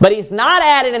 But he's not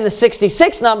added in the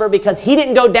 66 number because he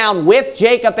didn't go down with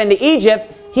Jacob into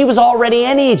Egypt. He was already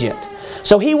in Egypt.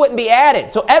 So he wouldn't be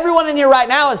added. So everyone in here right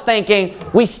now is thinking,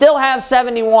 we still have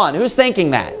 71. Who's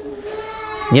thinking that?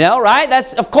 You know, right?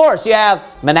 That's, of course, you have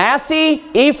Manasseh,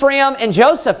 Ephraim, and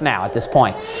Joseph now at this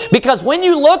point. Because when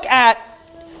you look at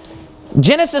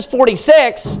Genesis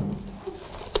 46,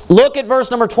 look at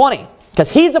verse number 20. Because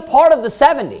he's a part of the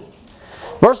 70.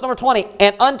 Verse number 20,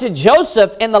 and unto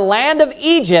Joseph in the land of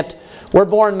Egypt were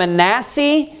born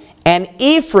Manasseh and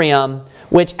Ephraim,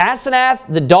 which Asenath,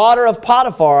 the daughter of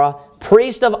Potiphar,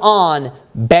 priest of On,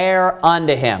 bare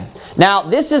unto him. Now,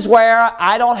 this is where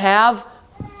I don't have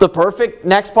the perfect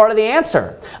next part of the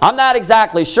answer. I'm not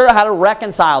exactly sure how to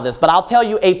reconcile this, but I'll tell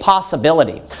you a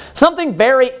possibility. Something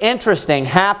very interesting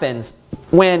happens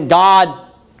when God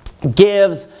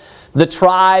gives the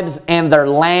tribes and their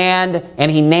land,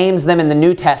 and He names them in the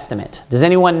New Testament. Does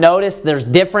anyone notice there's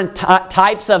different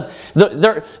types of,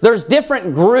 there's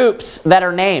different groups that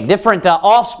are named, different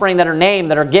offspring that are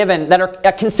named, that are given, that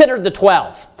are considered the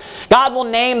 12. God will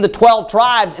name the 12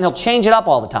 tribes, and He'll change it up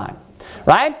all the time,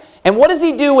 right? And what does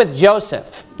He do with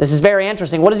Joseph? This is very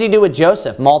interesting. What does He do with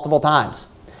Joseph multiple times?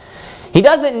 He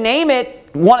doesn't name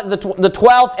it the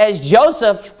 12th as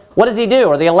Joseph. What does He do?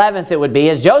 Or the 11th it would be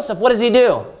as Joseph. What does He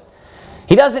do?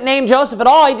 He doesn't name Joseph at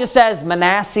all. He just says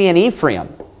Manasseh and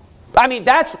Ephraim. I mean,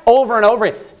 that's over and over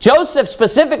again. Joseph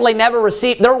specifically never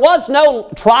received, there was no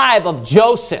tribe of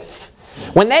Joseph.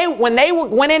 When they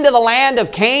went into the land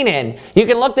of Canaan, you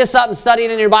can look this up and study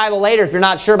it in your Bible later if you're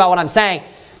not sure about what I'm saying.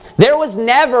 There was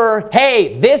never,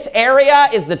 hey, this area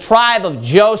is the tribe of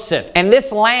Joseph, and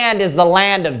this land is the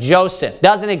land of Joseph.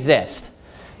 Doesn't exist.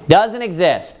 Doesn't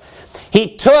exist.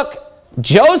 He took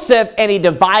Joseph and He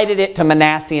divided it to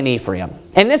Manasseh and Ephraim.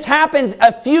 And this happens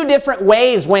a few different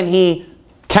ways when He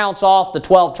counts off the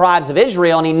 12 tribes of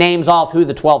Israel and He names off who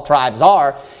the 12 tribes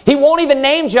are. He won't even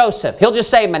name Joseph. He'll just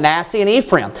say Manasseh and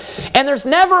Ephraim. And there's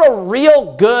never a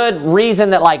real good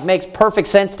reason that like makes perfect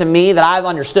sense to me that I've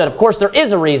understood. Of course there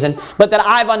is a reason, but that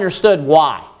I've understood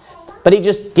why. But He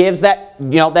just gives that,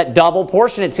 you know, that double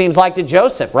portion, it seems like, to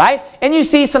Joseph, right? And you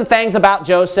see some things about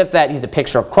Joseph that he's a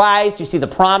picture of Christ. You see the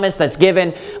promise that's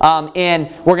given we're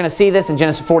going to see this in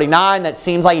Genesis 49, that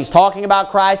seems like he's talking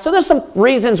about Christ. So there's some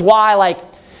reasons why, like,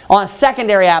 on a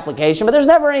secondary application, but there's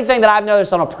never anything that I've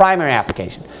noticed on a primary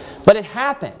application. But it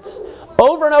happens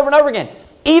over and over and over again.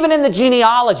 Even in the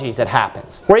genealogies it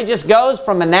happens, where he just goes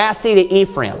from Manasseh to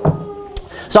Ephraim.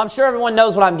 So I'm sure everyone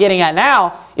knows what I'm getting at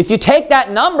now. If you take that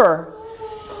number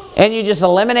and you just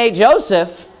eliminate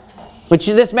Joseph, which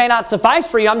this may not suffice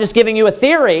for you, I'm just giving you a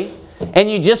theory,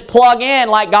 and you just plug in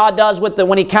like God does with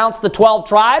when He counts the 12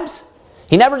 tribes.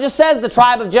 He never just says the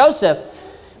tribe of Joseph.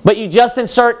 But you just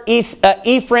insert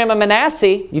Ephraim and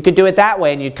Manasseh, you could do it that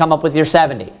way and you'd come up with your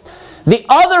 70. The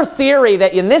other theory,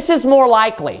 and this is more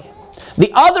likely,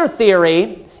 the other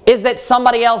theory is that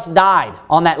somebody else died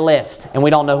on that list and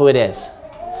we don't know who it is.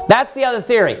 That's the other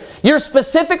theory. You're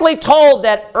specifically told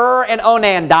that and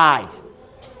Onan died.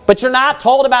 but you're not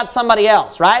told about somebody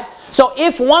else, right? So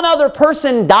if one other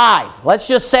person died, let's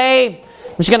just say,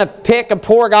 I'm just going to pick a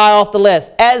poor guy off the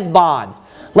list, Esbon.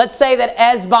 Let's say that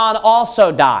Esbon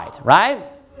also died, right?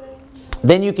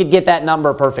 Then you could get that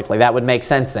number perfectly. That would make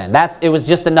sense then. It was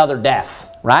just another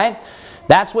death, right?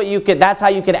 That's how you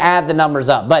could add the numbers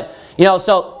up. But,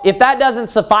 so if that doesn't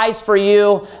suffice for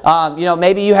you,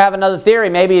 maybe you have another theory.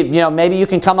 Maybe you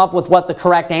can come up with what the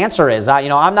correct answer is.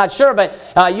 I'm not sure, but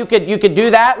you could do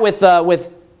that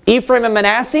with Ephraim and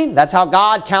Manasseh. That's how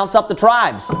God counts up the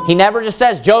tribes. He never just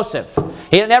says Joseph.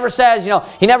 He never says,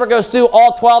 he never goes through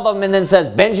all 12 of them and then says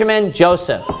Benjamin,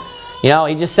 Joseph. He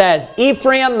just says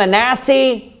Ephraim,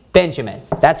 Manasseh, Benjamin.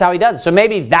 That's how he does it. So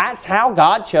maybe that's how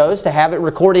God chose to have it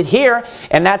recorded here,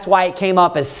 and that's why it came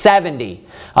up as 70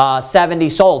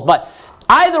 souls. But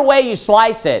either way you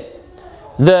slice it,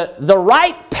 the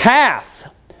right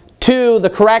path to the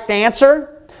correct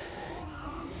answer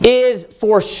is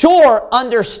for sure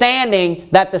understanding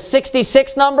that the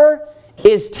 66 number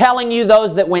is telling you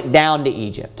those that went down to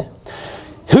Egypt.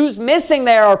 Who's missing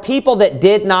there are people that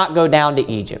did not go down to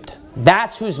Egypt.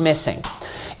 That's who's missing.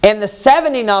 And the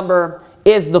 70 number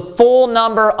is the full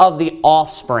number of the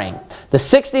offspring. The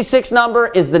 66 number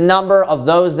is the number of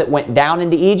those that went down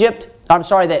into Egypt. I'm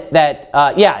sorry,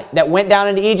 that went down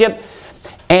into Egypt.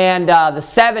 And the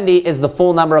 70 is the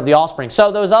full number of the offspring.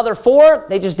 So those other 4,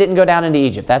 they just didn't go down into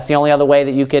Egypt. That's the only other way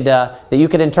that you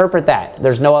could interpret that.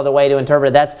 There's no other way to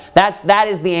interpret it. That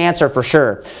is the answer for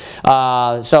sure.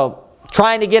 So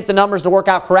trying to get the numbers to work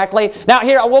out correctly. Now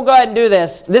here, we'll go ahead and do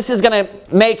this. This is going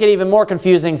to make it even more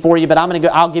confusing for you, but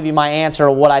I'll give you my answer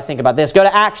of what I think about this. Go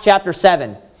to Acts chapter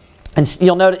 7. And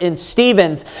you'll note in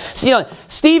Stephen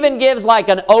gives like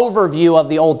an overview of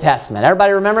the Old Testament.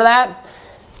 Everybody remember that?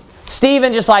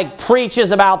 Stephen just like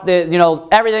preaches about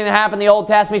everything that happened in the Old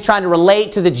Testament. He's trying to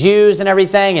relate to the Jews and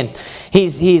everything, and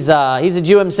he's a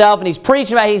Jew himself, and he's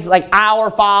preaching about he's like our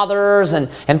fathers and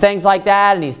things like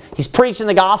that, and he's preaching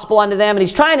the gospel unto them, and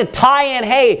he's trying to tie in,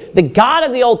 hey, the God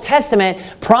of the Old Testament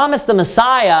promised the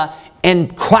Messiah,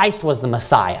 and Christ was the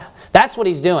Messiah. That's what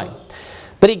he's doing.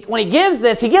 But when he gives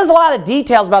this, he gives a lot of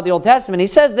details about the Old Testament. He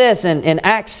says this in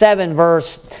Acts 7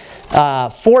 verse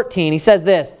 14. He says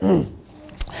this.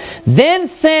 Then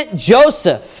sent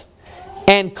Joseph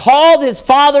and called his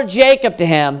father Jacob to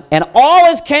him and all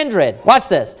his kindred. Watch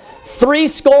this.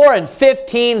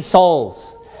 70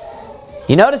 souls.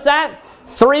 You notice that?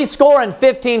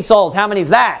 70 souls. How many is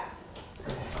that?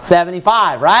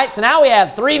 75, right? So now we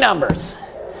have 3 numbers.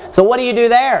 So what do you do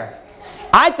there?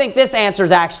 I think this answer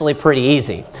is actually pretty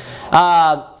easy.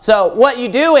 So what you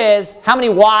do is, how many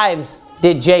wives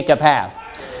did Jacob have?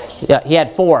 Yeah, he had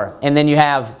 4, and then you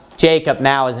have Jacob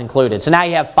now is included. So now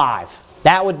you have 5.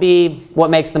 That would be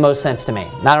what makes the most sense to me.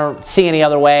 I don't see any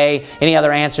other way, any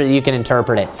other answer that you can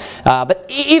interpret it. But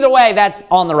either way, that's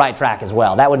on the right track as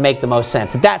well. That would make the most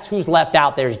sense. If that's who's left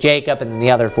out there is Jacob and then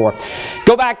the other 4.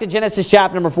 Go back to Genesis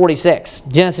chapter number 46.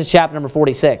 Genesis chapter number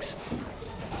 46.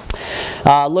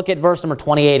 Look at verse number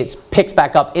 28. It picks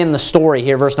back up in the story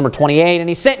here, verse number 28. And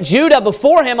he sent Judah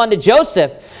before him unto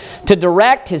Joseph to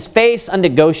direct his face unto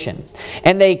Goshen.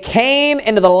 And they came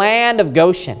into the land of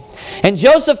Goshen. And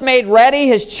Joseph made ready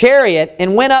his chariot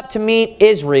and went up to meet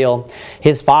Israel,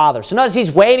 his father. So notice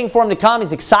he's waiting for him to come.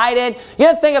 He's excited. You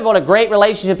have to think of what a great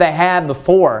relationship they had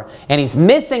before. And he's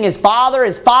missing his father.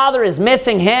 His father is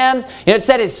missing him. It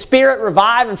said his spirit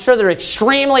revived. I'm sure they're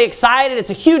extremely excited.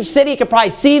 It's a huge city. You could probably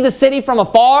see the city from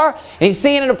afar. And he's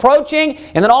seeing it approaching.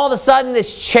 And then all of a sudden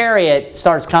this chariot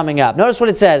starts coming up. Notice what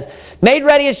it says. Made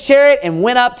ready his chariot and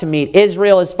went up to meet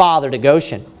Israel, his father, to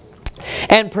Goshen.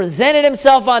 And presented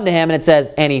himself unto him, and it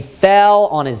says, and he fell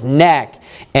on his neck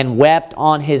and wept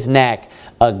on his neck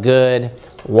a good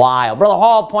while. Brother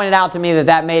Hall pointed out to me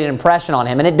that made an impression on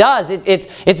him, and it does.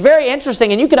 It's very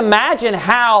interesting, and you can imagine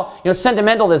how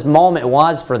sentimental this moment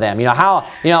was for them.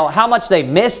 How much they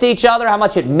missed each other, how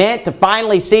much it meant to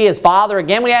finally see his father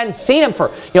again. We hadn't seen him for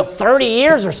 30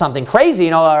 years or something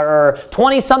crazy, or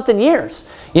 20-something years.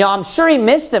 I'm sure he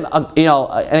missed him,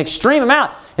 an extreme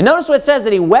amount. And notice what it says,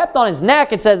 that he wept on his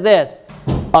neck. It says this,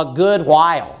 a good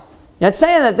while. It's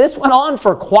saying that this went on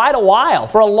for quite a while.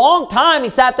 For a long time, he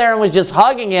sat there and was just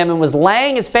hugging him and was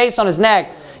laying his face on his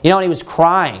neck, and he was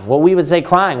crying. What we would say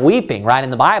crying, weeping, right, in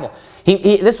the Bible.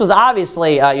 This was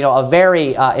obviously, a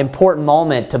very important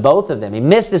moment to both of them. He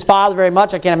missed his father very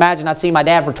much. I can't imagine not seeing my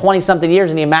dad for 20-something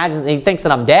years, and he thinks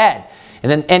that I'm dead.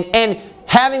 And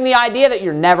having the idea that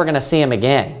you're never going to see him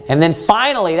again. And then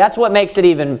finally, that's what makes it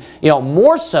even,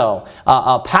 more so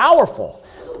powerful.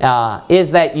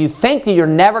 Is that you think that you're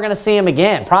never going to see him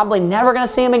again, probably never going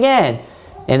to see him again.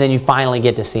 and then you finally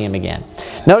get to see him again.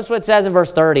 Notice what it says in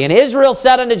verse 30. And Israel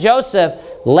said unto Joseph,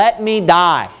 let me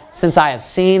die, since I have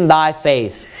seen thy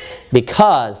face,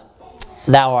 because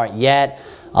thou art yet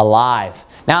alive.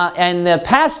 Now, in the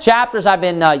past chapters, I've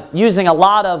been using a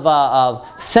lot of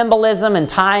symbolism and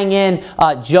tying in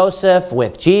Joseph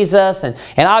with Jesus. And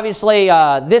obviously,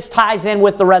 this ties in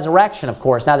with the resurrection, of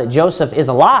course, now that Joseph is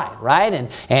alive, right?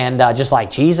 And just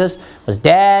like Jesus was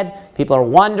dead, people are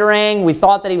wondering, we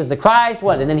thought that he was the Christ,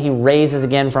 what? And then he raises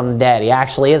again from the dead. He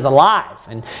actually is alive.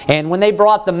 And when they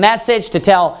brought the message to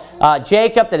tell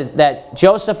Jacob that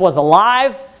Joseph was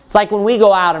alive, it's like when we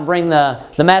go out and bring the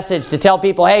message to tell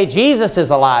people, hey, Jesus is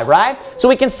alive, right? So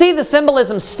we can see the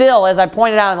symbolism still, as I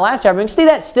pointed out in the last chapter. We can see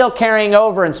that still carrying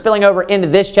over and spilling over into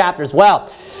this chapter as well.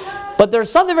 But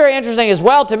there's something very interesting as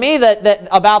well to me that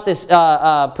about this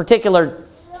particular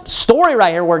story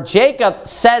right here, where Jacob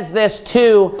says this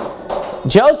to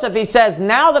Joseph. He says,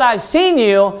 now that I've seen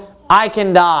you, I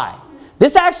can die.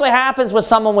 This actually happens with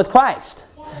someone with Christ.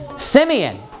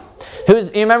 Simeon. You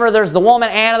remember there's the woman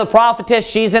Anna the prophetess.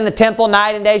 She's in the temple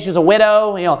night and day. She was a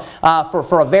widow,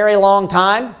 for a very long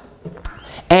time.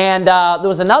 And there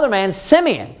was another man,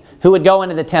 Simeon, who would go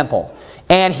into the temple.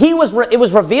 And it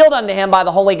was revealed unto him by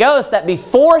the Holy Ghost that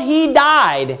before he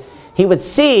died, he would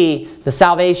see the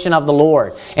salvation of the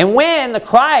Lord. And when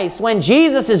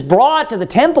Jesus is brought to the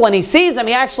temple and he sees him,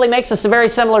 he actually makes us a very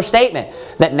similar statement,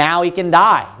 that now he can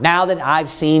die, now that I've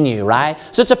seen you, right?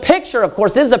 So it's a picture, of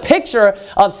course, this is a picture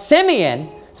of Simeon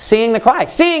seeing the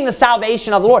Christ, seeing the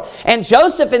salvation of the Lord. And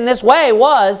Joseph in this way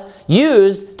was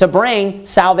used to bring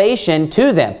salvation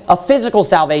to them. A physical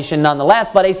salvation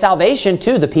nonetheless, but a salvation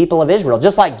to the people of Israel.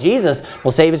 Just like Jesus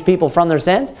will save his people from their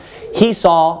sins,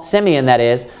 Simeon that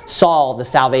is, saw the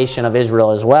salvation of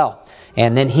Israel as well.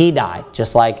 And then he died,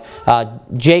 just like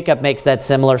Jacob makes that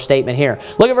similar statement here.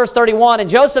 Look at verse 31. And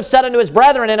Joseph said unto his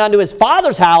brethren and unto his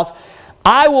father's house,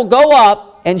 I will go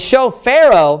up and show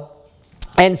Pharaoh,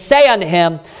 and say unto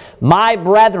him, my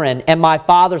brethren and my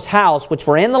father's house, which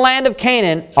were in the land of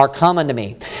Canaan, are come unto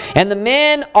me. And the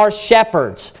men are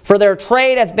shepherds, for their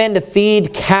trade hath been to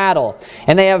feed cattle.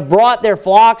 And they have brought their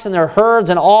flocks and their herds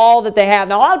and all that they have.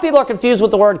 Now, a lot of people are confused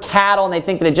with the word cattle, and they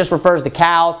think that it just refers to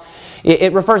cows.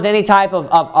 It refers to any type of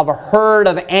a herd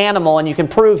of animal, and you can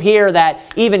prove here that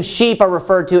even sheep are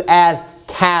referred to as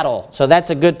cattle. So that's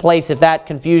a good place if that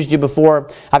confused you before.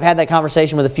 I've had that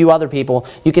conversation with a few other people.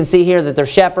 You can see here that they're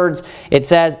shepherds. It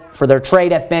says, for their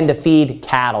trade hath been to feed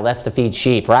cattle. That's to feed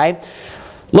sheep, right?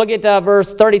 Look at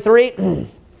verse 33.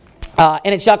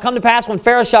 And it shall come to pass when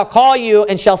Pharaoh shall call you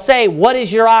and shall say, what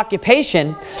is your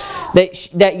occupation?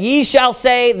 That ye shall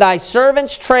say, thy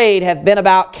servant's trade hath been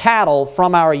about cattle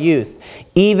from our youth,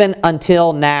 even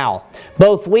until now,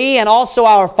 both we and also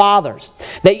our fathers,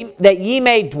 that ye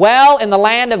may dwell in the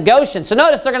land of Goshen. So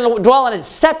notice they're going to dwell in a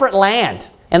separate land,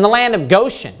 in the land of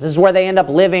Goshen. This is where they end up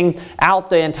living out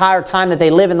the entire time that they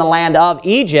live in the land of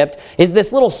Egypt, is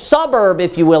this little suburb,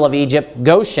 if you will, of Egypt,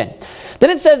 Goshen. Then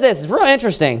it says this, it's really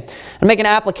interesting. I'll make an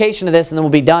application of this and then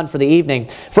we'll be done for the evening.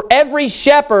 For every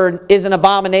shepherd is an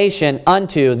abomination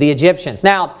unto the Egyptians.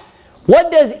 Now,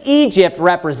 what does Egypt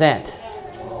represent?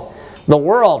 The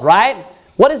world, right?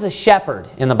 What is a shepherd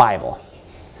in the Bible?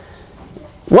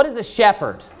 What is a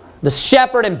shepherd? The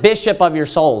shepherd and bishop of your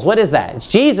souls. What is that? It's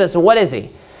Jesus, but what is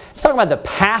he? It's talking about the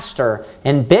pastor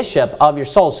and bishop of your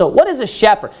soul. So what is a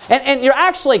shepherd? And you're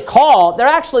actually called,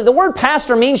 the word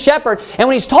pastor means shepherd. And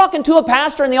when he's talking to a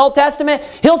pastor in the Old Testament,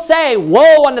 he'll say,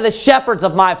 woe unto the shepherds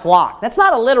of my flock. That's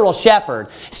not a literal shepherd.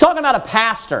 He's talking about a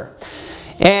pastor.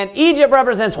 And Egypt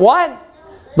represents what?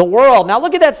 The world. Now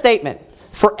look at that statement.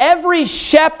 For every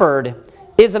shepherd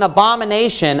is an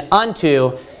abomination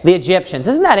unto the Egyptians.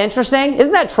 Isn't that interesting?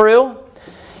 Isn't that true?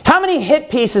 How many hit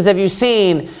pieces have you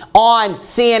seen on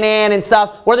CNN and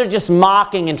stuff where they're just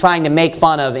mocking and trying to make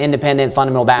fun of independent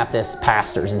fundamental Baptist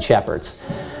pastors and shepherds?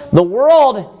 The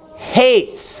world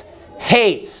hates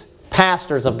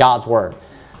pastors of God's Word.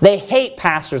 They hate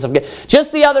pastors of God.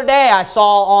 Just the other day I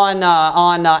saw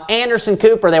on Anderson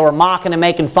Cooper, they were mocking and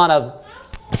making fun of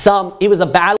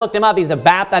I looked him up, he's a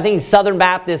Baptist, I think he's Southern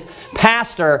Baptist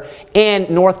pastor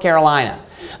in North Carolina.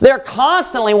 They're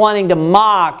constantly wanting to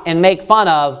mock and make fun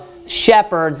of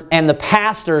shepherds and the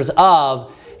pastors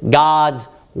of God's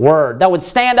Word that would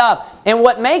stand up. And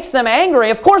what makes them angry,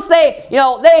 of course they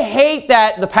hate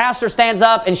that the pastor stands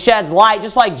up and sheds light,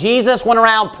 just like Jesus went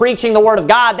around preaching the Word of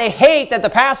God. They hate that the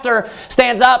pastor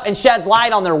stands up and sheds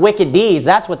light on their wicked deeds.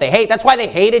 That's what they hate. That's why they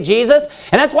hated Jesus.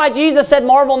 And that's why Jesus said,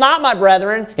 marvel not, my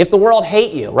brethren, if the world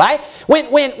hate you, right?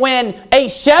 When a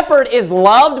shepherd is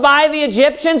loved by the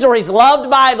Egyptians or he's loved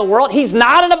by the world, he's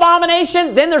not an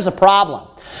abomination, then there's a problem.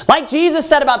 Like Jesus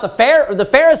said about the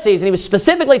Pharisees, and he was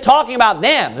specifically talking about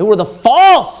them, who were the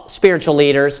false spiritual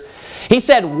leaders. He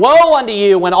said, woe unto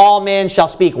you when all men shall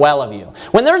speak well of you.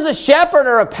 When there's a shepherd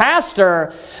or a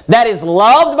pastor that is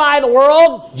loved by the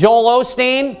world, Joel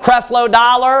Osteen, Creflo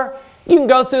Dollar, you can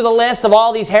go through the list of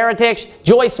all these heretics,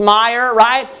 Joyce Meyer,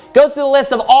 right? Go through the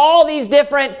list of all these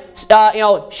different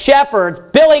shepherds.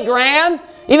 Billy Graham,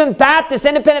 even Baptists,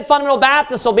 independent fundamental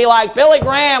Baptists will be like, Billy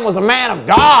Graham was a man of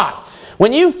God.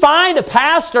 When you find a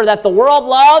pastor that the world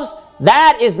loves,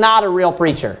 that is not a real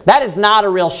preacher. That is not a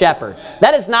real shepherd.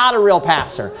 That is not a real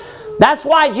pastor. That's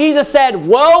why Jesus said,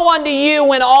 woe unto you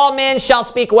when all men shall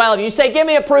speak well of you. You say, give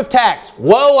me a proof text.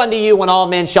 Woe unto you when all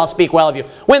men shall speak well of you.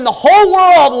 When the whole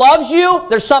world loves you,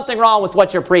 there's something wrong with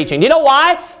what you're preaching. You know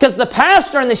why? Because the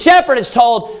pastor and the shepherd is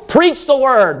told, preach the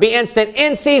word, be instant,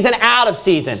 in season, out of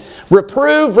season.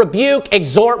 Reprove, rebuke,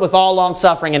 exhort with all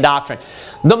long-suffering and doctrine.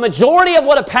 The majority of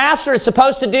what a pastor is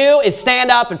supposed to do is stand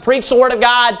up and preach the word of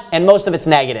God, and most of it's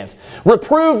negative.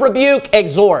 Reprove, rebuke,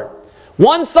 exhort.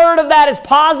 1/3 of that is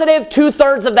positive,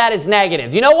 2/3 of that is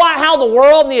negative. You know how the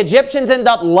world and the Egyptians end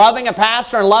up loving a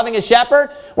pastor and loving a shepherd?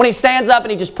 When he stands up and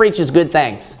he just preaches good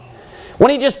things. When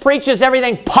he just preaches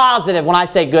everything positive when I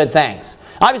say good things.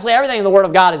 Obviously, everything in the Word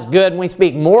of God is good when we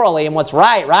speak morally and what's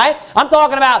right, right? I'm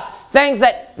talking about things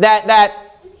that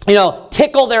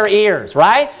tickle their ears,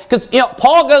 right? Because,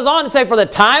 Paul goes on to say, for the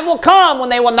time will come when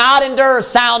they will not endure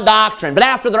sound doctrine, but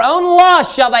after their own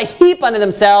lust shall they heap unto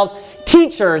themselves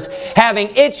teachers having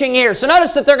itching ears. So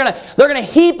notice that they're going to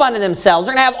heap unto themselves.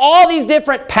 They're going to have all these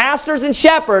different pastors and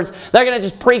shepherds. They're going to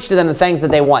just preach to them the things that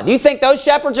they want. Do you think those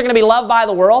shepherds are going to be loved by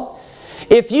the world?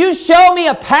 If you show me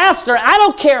a pastor, I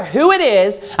don't care who it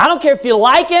is. I don't care if you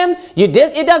like him.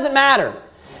 It doesn't matter.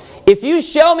 If you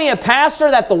show me a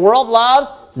pastor that the world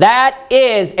loves, that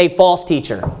is a false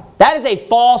teacher. That is a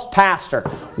false pastor.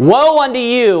 Woe unto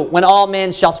you when all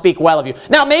men shall speak well of you.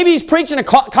 Now, maybe he's preaching a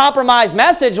compromised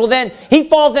message. Well, then he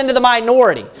falls into the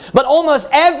minority. But almost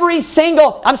every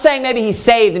single, I'm saying maybe he's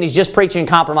saved and he's just preaching a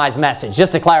compromised message,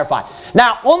 just to clarify.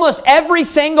 Now, almost every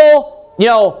single,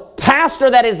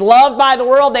 pastor that is loved by the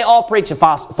world, they all preach a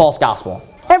false gospel.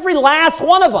 Every last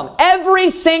one of them. Every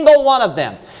single one of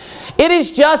them. It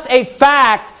is just a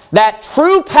fact that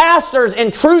true pastors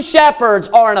and true shepherds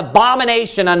are an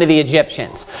abomination unto the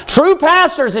Egyptians. True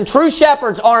pastors and true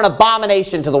shepherds are an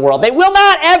abomination to the world. They will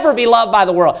not ever be loved by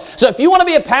the world. So if you want to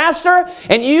be a pastor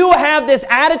and you have this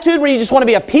attitude where you just want to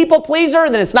be a people pleaser,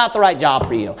 then it's not the right job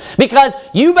for you. Because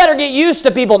you better get used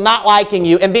to people not liking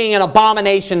you and being an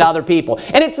abomination to other people.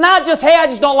 And it's not just, hey, I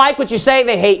just don't like what you say,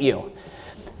 they hate you.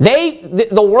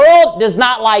 The world does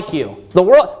not like you. The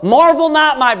world, marvel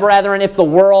not, my brethren, if the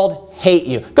world hate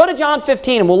you. Go to John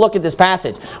 15 and we'll look at this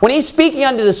passage. When he's speaking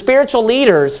unto the spiritual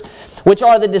leaders, which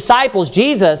are the disciples,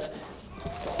 Jesus,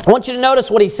 I want you to notice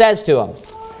what he says to them.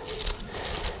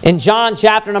 In John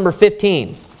chapter number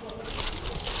 15.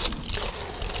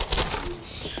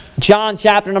 John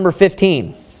chapter number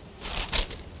 15.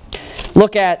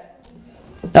 Look at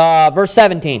verse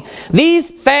 17.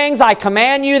 These things I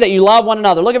command you, that you love one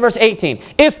another. Look at verse 18.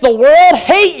 If the world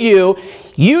hate you,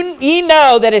 ye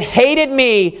know that it hated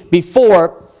me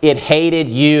before it hated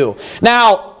you.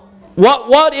 Now,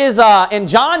 what is in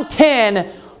John 10,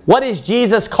 what is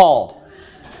Jesus called?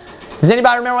 Does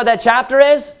anybody remember what that chapter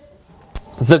is?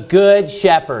 The Good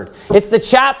Shepherd. It's the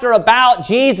chapter about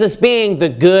Jesus being the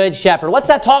Good Shepherd. What's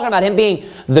that talking about? Him being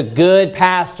the good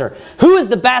pastor. Who is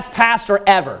the best pastor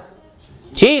ever?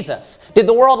 Jesus. Did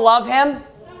the world love him?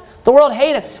 The world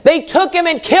hated him. They took him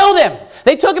and killed him.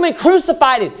 They took him and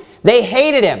crucified him. They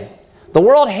hated him. The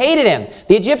world hated him.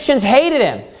 The Egyptians hated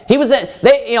him.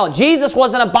 Jesus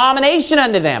was an abomination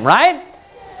unto them, right?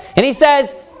 And he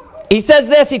says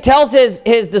this. He tells his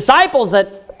disciples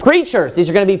that preachers, these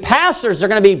are going to be pastors, they're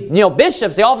going to be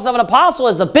bishops. The office of an apostle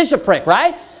is a bishopric,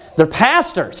 right? They're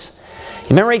pastors.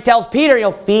 Remember, he tells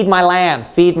Peter, feed my lambs,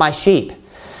 feed my sheep.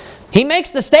 He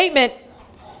makes the statement,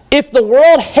 if the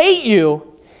world hate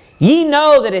you, ye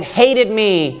know that it hated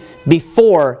me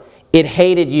before it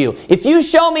hated you. If you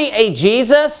show me a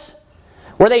Jesus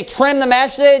where they trim the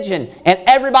message and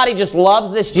everybody just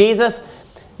loves this Jesus,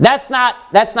 that's not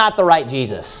the right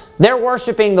Jesus. They're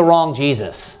worshiping the wrong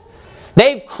Jesus.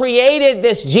 They've created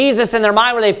this Jesus in their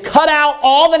mind where they've cut out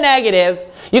all the negative.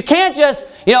 You can't just,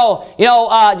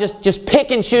 just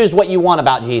pick and choose what you want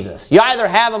about Jesus. You either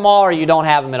have him all or you don't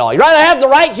have him at all. You'd rather have the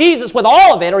right Jesus with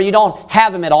all of it or you don't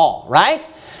have him at all, right?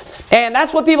 And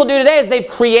that's what people do today is they've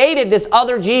created this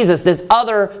other Jesus, this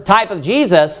other type of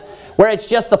Jesus where it's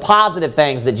just the positive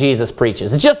things that Jesus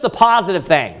preaches. It's just the positive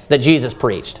things that Jesus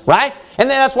preached, right? And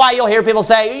then that's why you'll hear people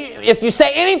say, if you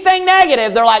say anything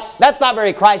negative, they're like, that's not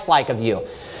very Christ-like of you.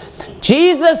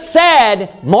 Jesus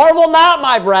said, marvel not,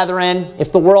 my brethren,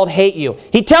 if the world hate you.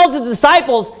 He tells his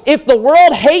disciples, if the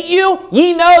world hate you,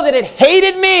 ye know that it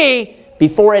hated me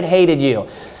before it hated you.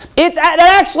 It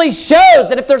actually shows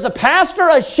that if there's a pastor,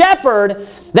 a shepherd,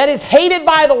 that is hated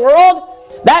by the world,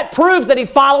 that proves that he's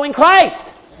following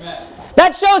Christ. Amen.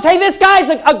 That shows, hey, this guy's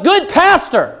a good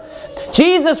pastor.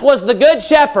 Jesus was the good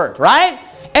shepherd, right?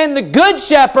 And the good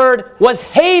shepherd was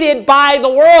hated by the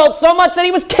world so much that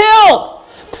he was killed.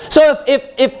 So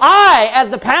if I, as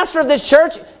the pastor of this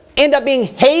church, end up being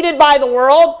hated by the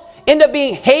world, end up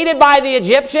being hated by the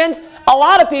Egyptians, a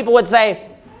lot of people would say,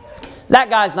 that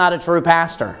guy's not a true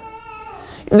pastor.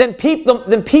 Then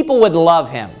people would love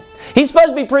him. He's supposed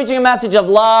to be preaching a message of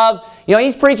love. You know,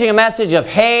 he's preaching a message of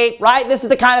hate, right? This is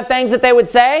the kind of things that they would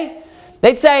say.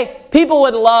 They'd say people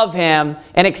would love him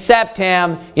and accept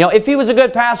him. You know, if he was a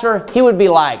good pastor, he would be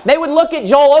liked. They would look at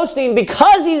Joel Osteen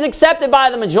because he's accepted by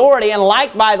the majority and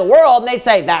liked by the world, and they'd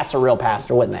say, that's a real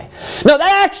pastor, wouldn't they? No,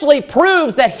 that actually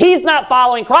proves that he's not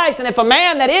following Christ. And if a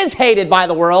man that is hated by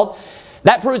the world,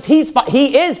 that proves he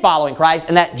is following Christ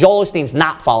and that Joel Osteen's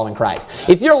not following Christ.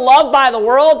 If you're loved by the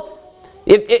world,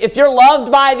 if you're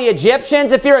loved by the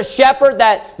Egyptians, if you're a shepherd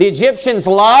that the Egyptians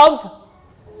love,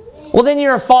 well, then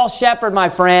you're a false shepherd, my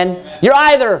friend. You're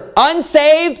either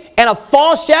unsaved and a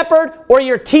false shepherd, or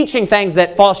you're teaching things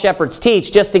that false shepherds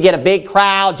teach just to get a big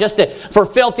crowd, for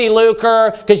filthy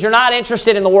lucre, because you're not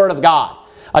interested in the Word of God.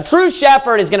 A true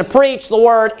shepherd is going to preach the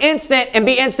Word instant and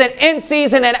be instant in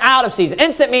season and out of season.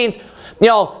 Instant means, you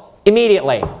know,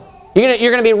 immediately.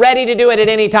 You're going to be ready to do it at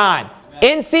any time.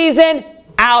 In season,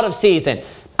 out of season.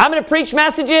 I'm going to preach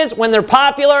messages when they're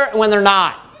popular and when they're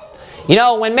not. You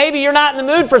know, when maybe you're not in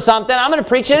the mood for something, I'm going to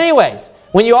preach it anyways.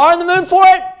 When you are in the mood for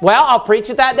it, well, I'll preach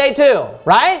it that day too,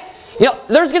 right? You know,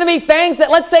 there's going to be things that,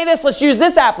 let's say this, let's use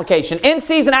this application, in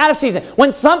season, out of season.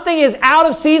 When something is out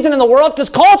of season in the world, because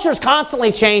culture is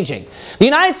constantly changing. The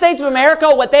United States of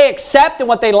America, what they accept and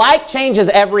what they like changes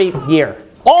every year.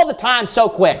 All the time, so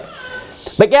quick.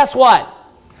 But guess what?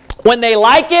 When they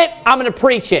like it, I'm going to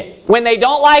preach it. When they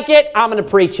don't like it, I'm going to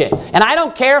preach it. And I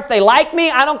don't care if they like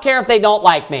me, I don't care if they don't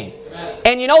like me.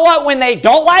 And you know what? When they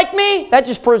don't like me, that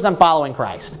just proves I'm following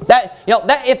Christ.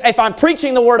 If I'm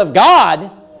preaching the Word of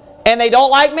God and they don't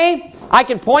like me, I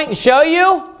can point and show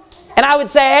you, and I would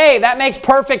say, hey, that makes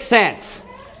perfect sense.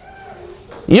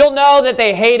 You'll know that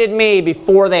they hated me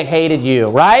before they hated you,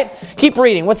 right? Keep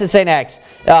reading. What's it say next?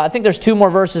 I think there's two more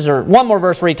verses, or one more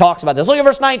verse where he talks about this. Look at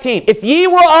verse 19. If ye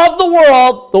were of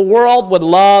the world would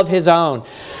love his own.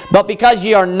 But because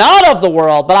ye are not of the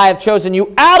world, but I have chosen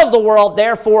you out of the world,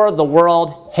 therefore the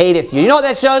world hateth you. You know what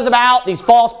that shows about these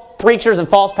false preachers and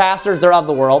false pastors? They're of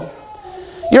the world.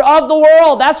 You're of the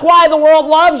world. That's why the world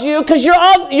loves you, because you're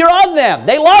of them.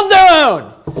 They love their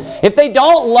own. If they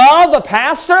don't love a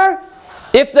pastor,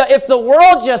 if the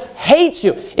world just hates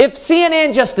you, if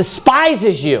CNN just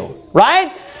despises you,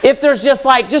 right? If there's just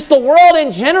the world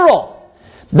in general,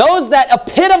 those that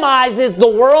epitomizes the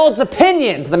world's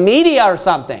opinions, the media or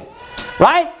something,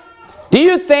 right? Do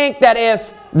you think that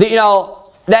if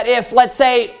let's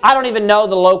say, I don't even know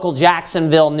the local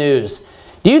Jacksonville news,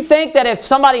 do you think that if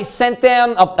somebody sent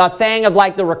them a thing of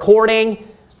like the recording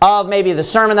of maybe the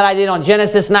sermon that I did on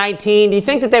Genesis 19, do you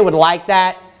think that they would like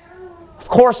that? Of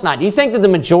course not. Do you think that the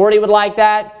majority would like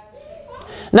that?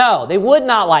 No, they would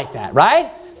not like that,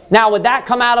 right? Now, would that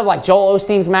come out of like Joel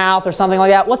Osteen's mouth or something like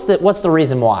that? What's the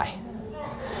reason why?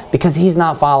 Because he's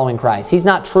not following Christ. He's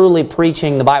not truly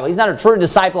preaching the Bible. He's not a true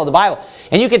disciple of the Bible.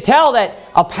 And you can tell that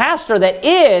a pastor that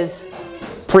is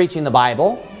preaching the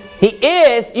Bible,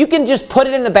 you can just put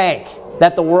it in the bank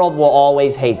that the world will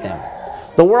always hate them.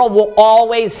 The world will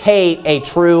always hate a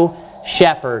true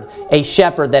shepherd, a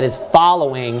shepherd that is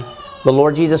following the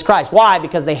Lord Jesus Christ. Why?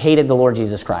 Because they hated the Lord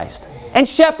Jesus Christ. And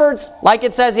shepherds, like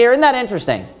it says here, isn't that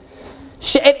interesting?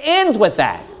 It ends with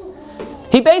that.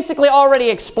 He basically already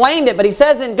explained it, but he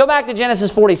says, go back to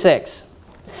Genesis 46.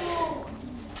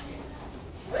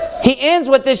 He ends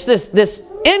with this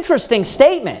interesting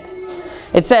statement.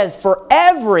 It says, for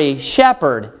every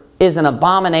shepherd is an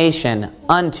abomination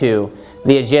unto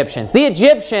the Egyptians. The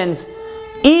Egyptians,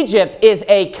 Egypt is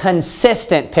a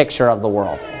consistent picture of the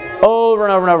world. Over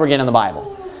and over and over again in the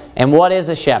Bible. And what is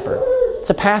a shepherd? It's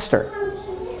a pastor.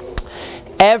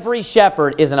 Every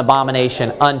shepherd is an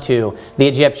abomination unto the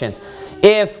Egyptians.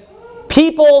 If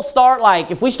people start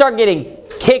if we start getting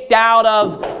kicked out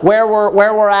of where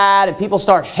we're at and people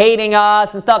start hating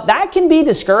us and stuff, that can be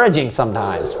discouraging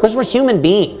sometimes because we're human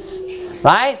beings,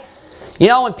 right? You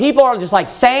know, when people are just like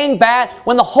saying bad,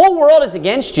 when the whole world is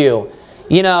against you,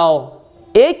 you know,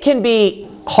 it can be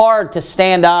hard to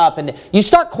stand up and you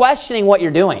start questioning what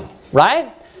you're doing,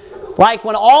 right? Like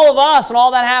when all of us and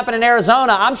all that happened in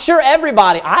Arizona, I'm sure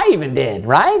everybody, I even did,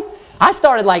 right? I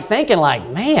started like thinking like,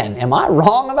 man, am I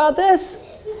wrong about this?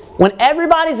 When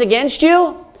everybody's against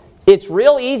you, it's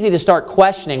real easy to start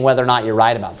questioning whether or not you're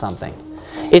right about something.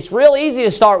 It's real easy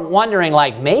to start wondering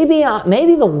like, maybe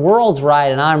the world's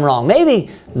right and I'm wrong. Maybe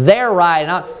they're right.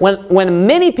 And when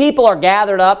many people are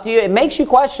gathered up to you, it makes you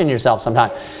question yourself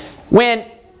sometimes. When,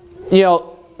 you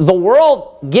know, the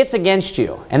world gets against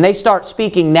you and they start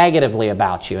speaking negatively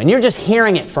about you and you're just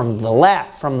hearing it from the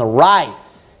left, from the right.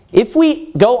 If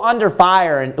we go under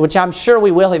fire, which I'm sure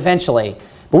we will eventually,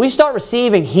 but we start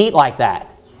receiving heat like that,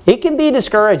 it can be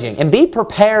discouraging, and be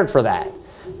prepared for that.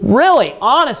 Really,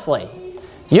 honestly,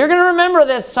 you're going to remember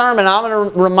this sermon. I'm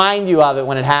going to remind you of it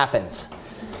when it happens.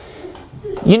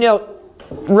 You know,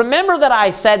 remember that I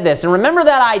said this and remember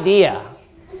that idea.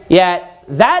 Yet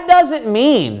that doesn't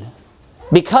mean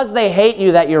because they hate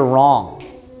you that you're wrong.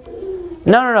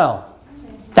 No.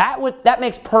 That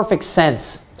makes perfect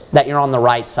sense that you're on the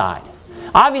right side.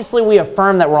 Obviously, we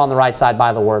affirm that we're on the right side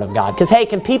by the Word of God. Because, hey,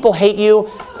 can people hate you,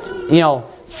 you know,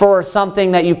 for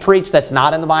something that you preach that's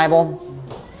not in the Bible?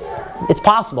 It's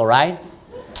possible, right?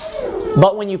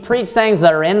 But when you preach things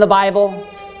that are in the Bible,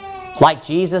 like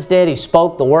Jesus did, He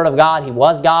spoke the Word of God, He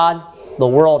was God, the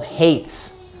world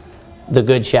hates the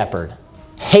Good Shepherd.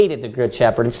 Hated the Good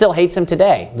Shepherd and still hates Him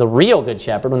today. The real Good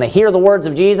Shepherd, when they hear the words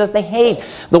of Jesus, they hate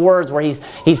the words where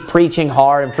He's preaching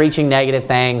hard and preaching negative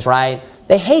things, right?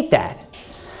 They hate that.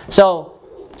 So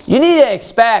you need to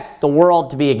expect the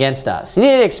world to be against us. You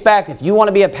need to expect, if you want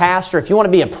to be a pastor, if you want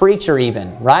to be a preacher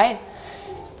even, right?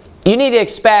 You need to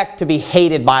expect to be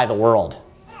hated by the world.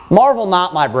 Marvel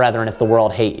not, my brethren, if the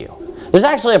world hate you. There's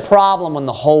actually a problem when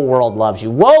the whole world loves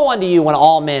you. Woe unto you when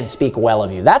all men speak well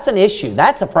of you. That's an issue.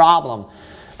 That's a problem.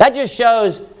 That just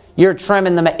shows you're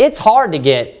trimming them. It's hard to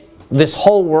get this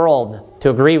whole world to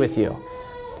agree with you.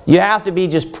 You have to be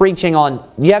just preaching on,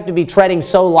 you have to be treading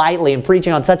so lightly and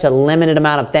preaching on such a limited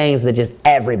amount of things that just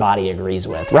everybody agrees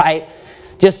with, right?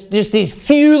 Just these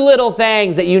few little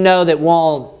things that you know that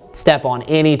won't step on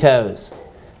any toes,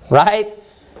 right?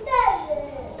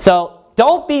 So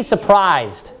don't be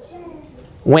surprised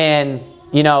when,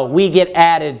 you know, we get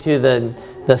added to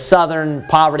the Southern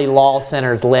Poverty Law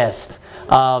Center's list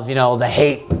of, you know, the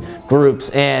hate groups,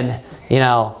 and, you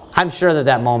know, I'm sure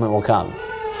that moment will come.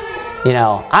 You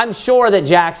know, I'm sure that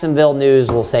Jacksonville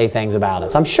News will say things about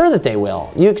us. I'm sure that they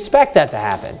will. You expect that to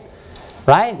happen,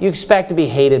 right? You expect to be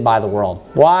hated by the world.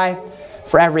 Why?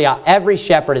 For every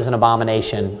shepherd is an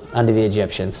abomination unto the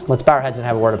Egyptians. Let's bow our heads and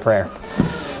have a word of prayer.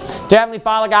 Dear Heavenly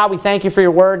Father, God, we thank you for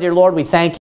your word, dear Lord. We thank you.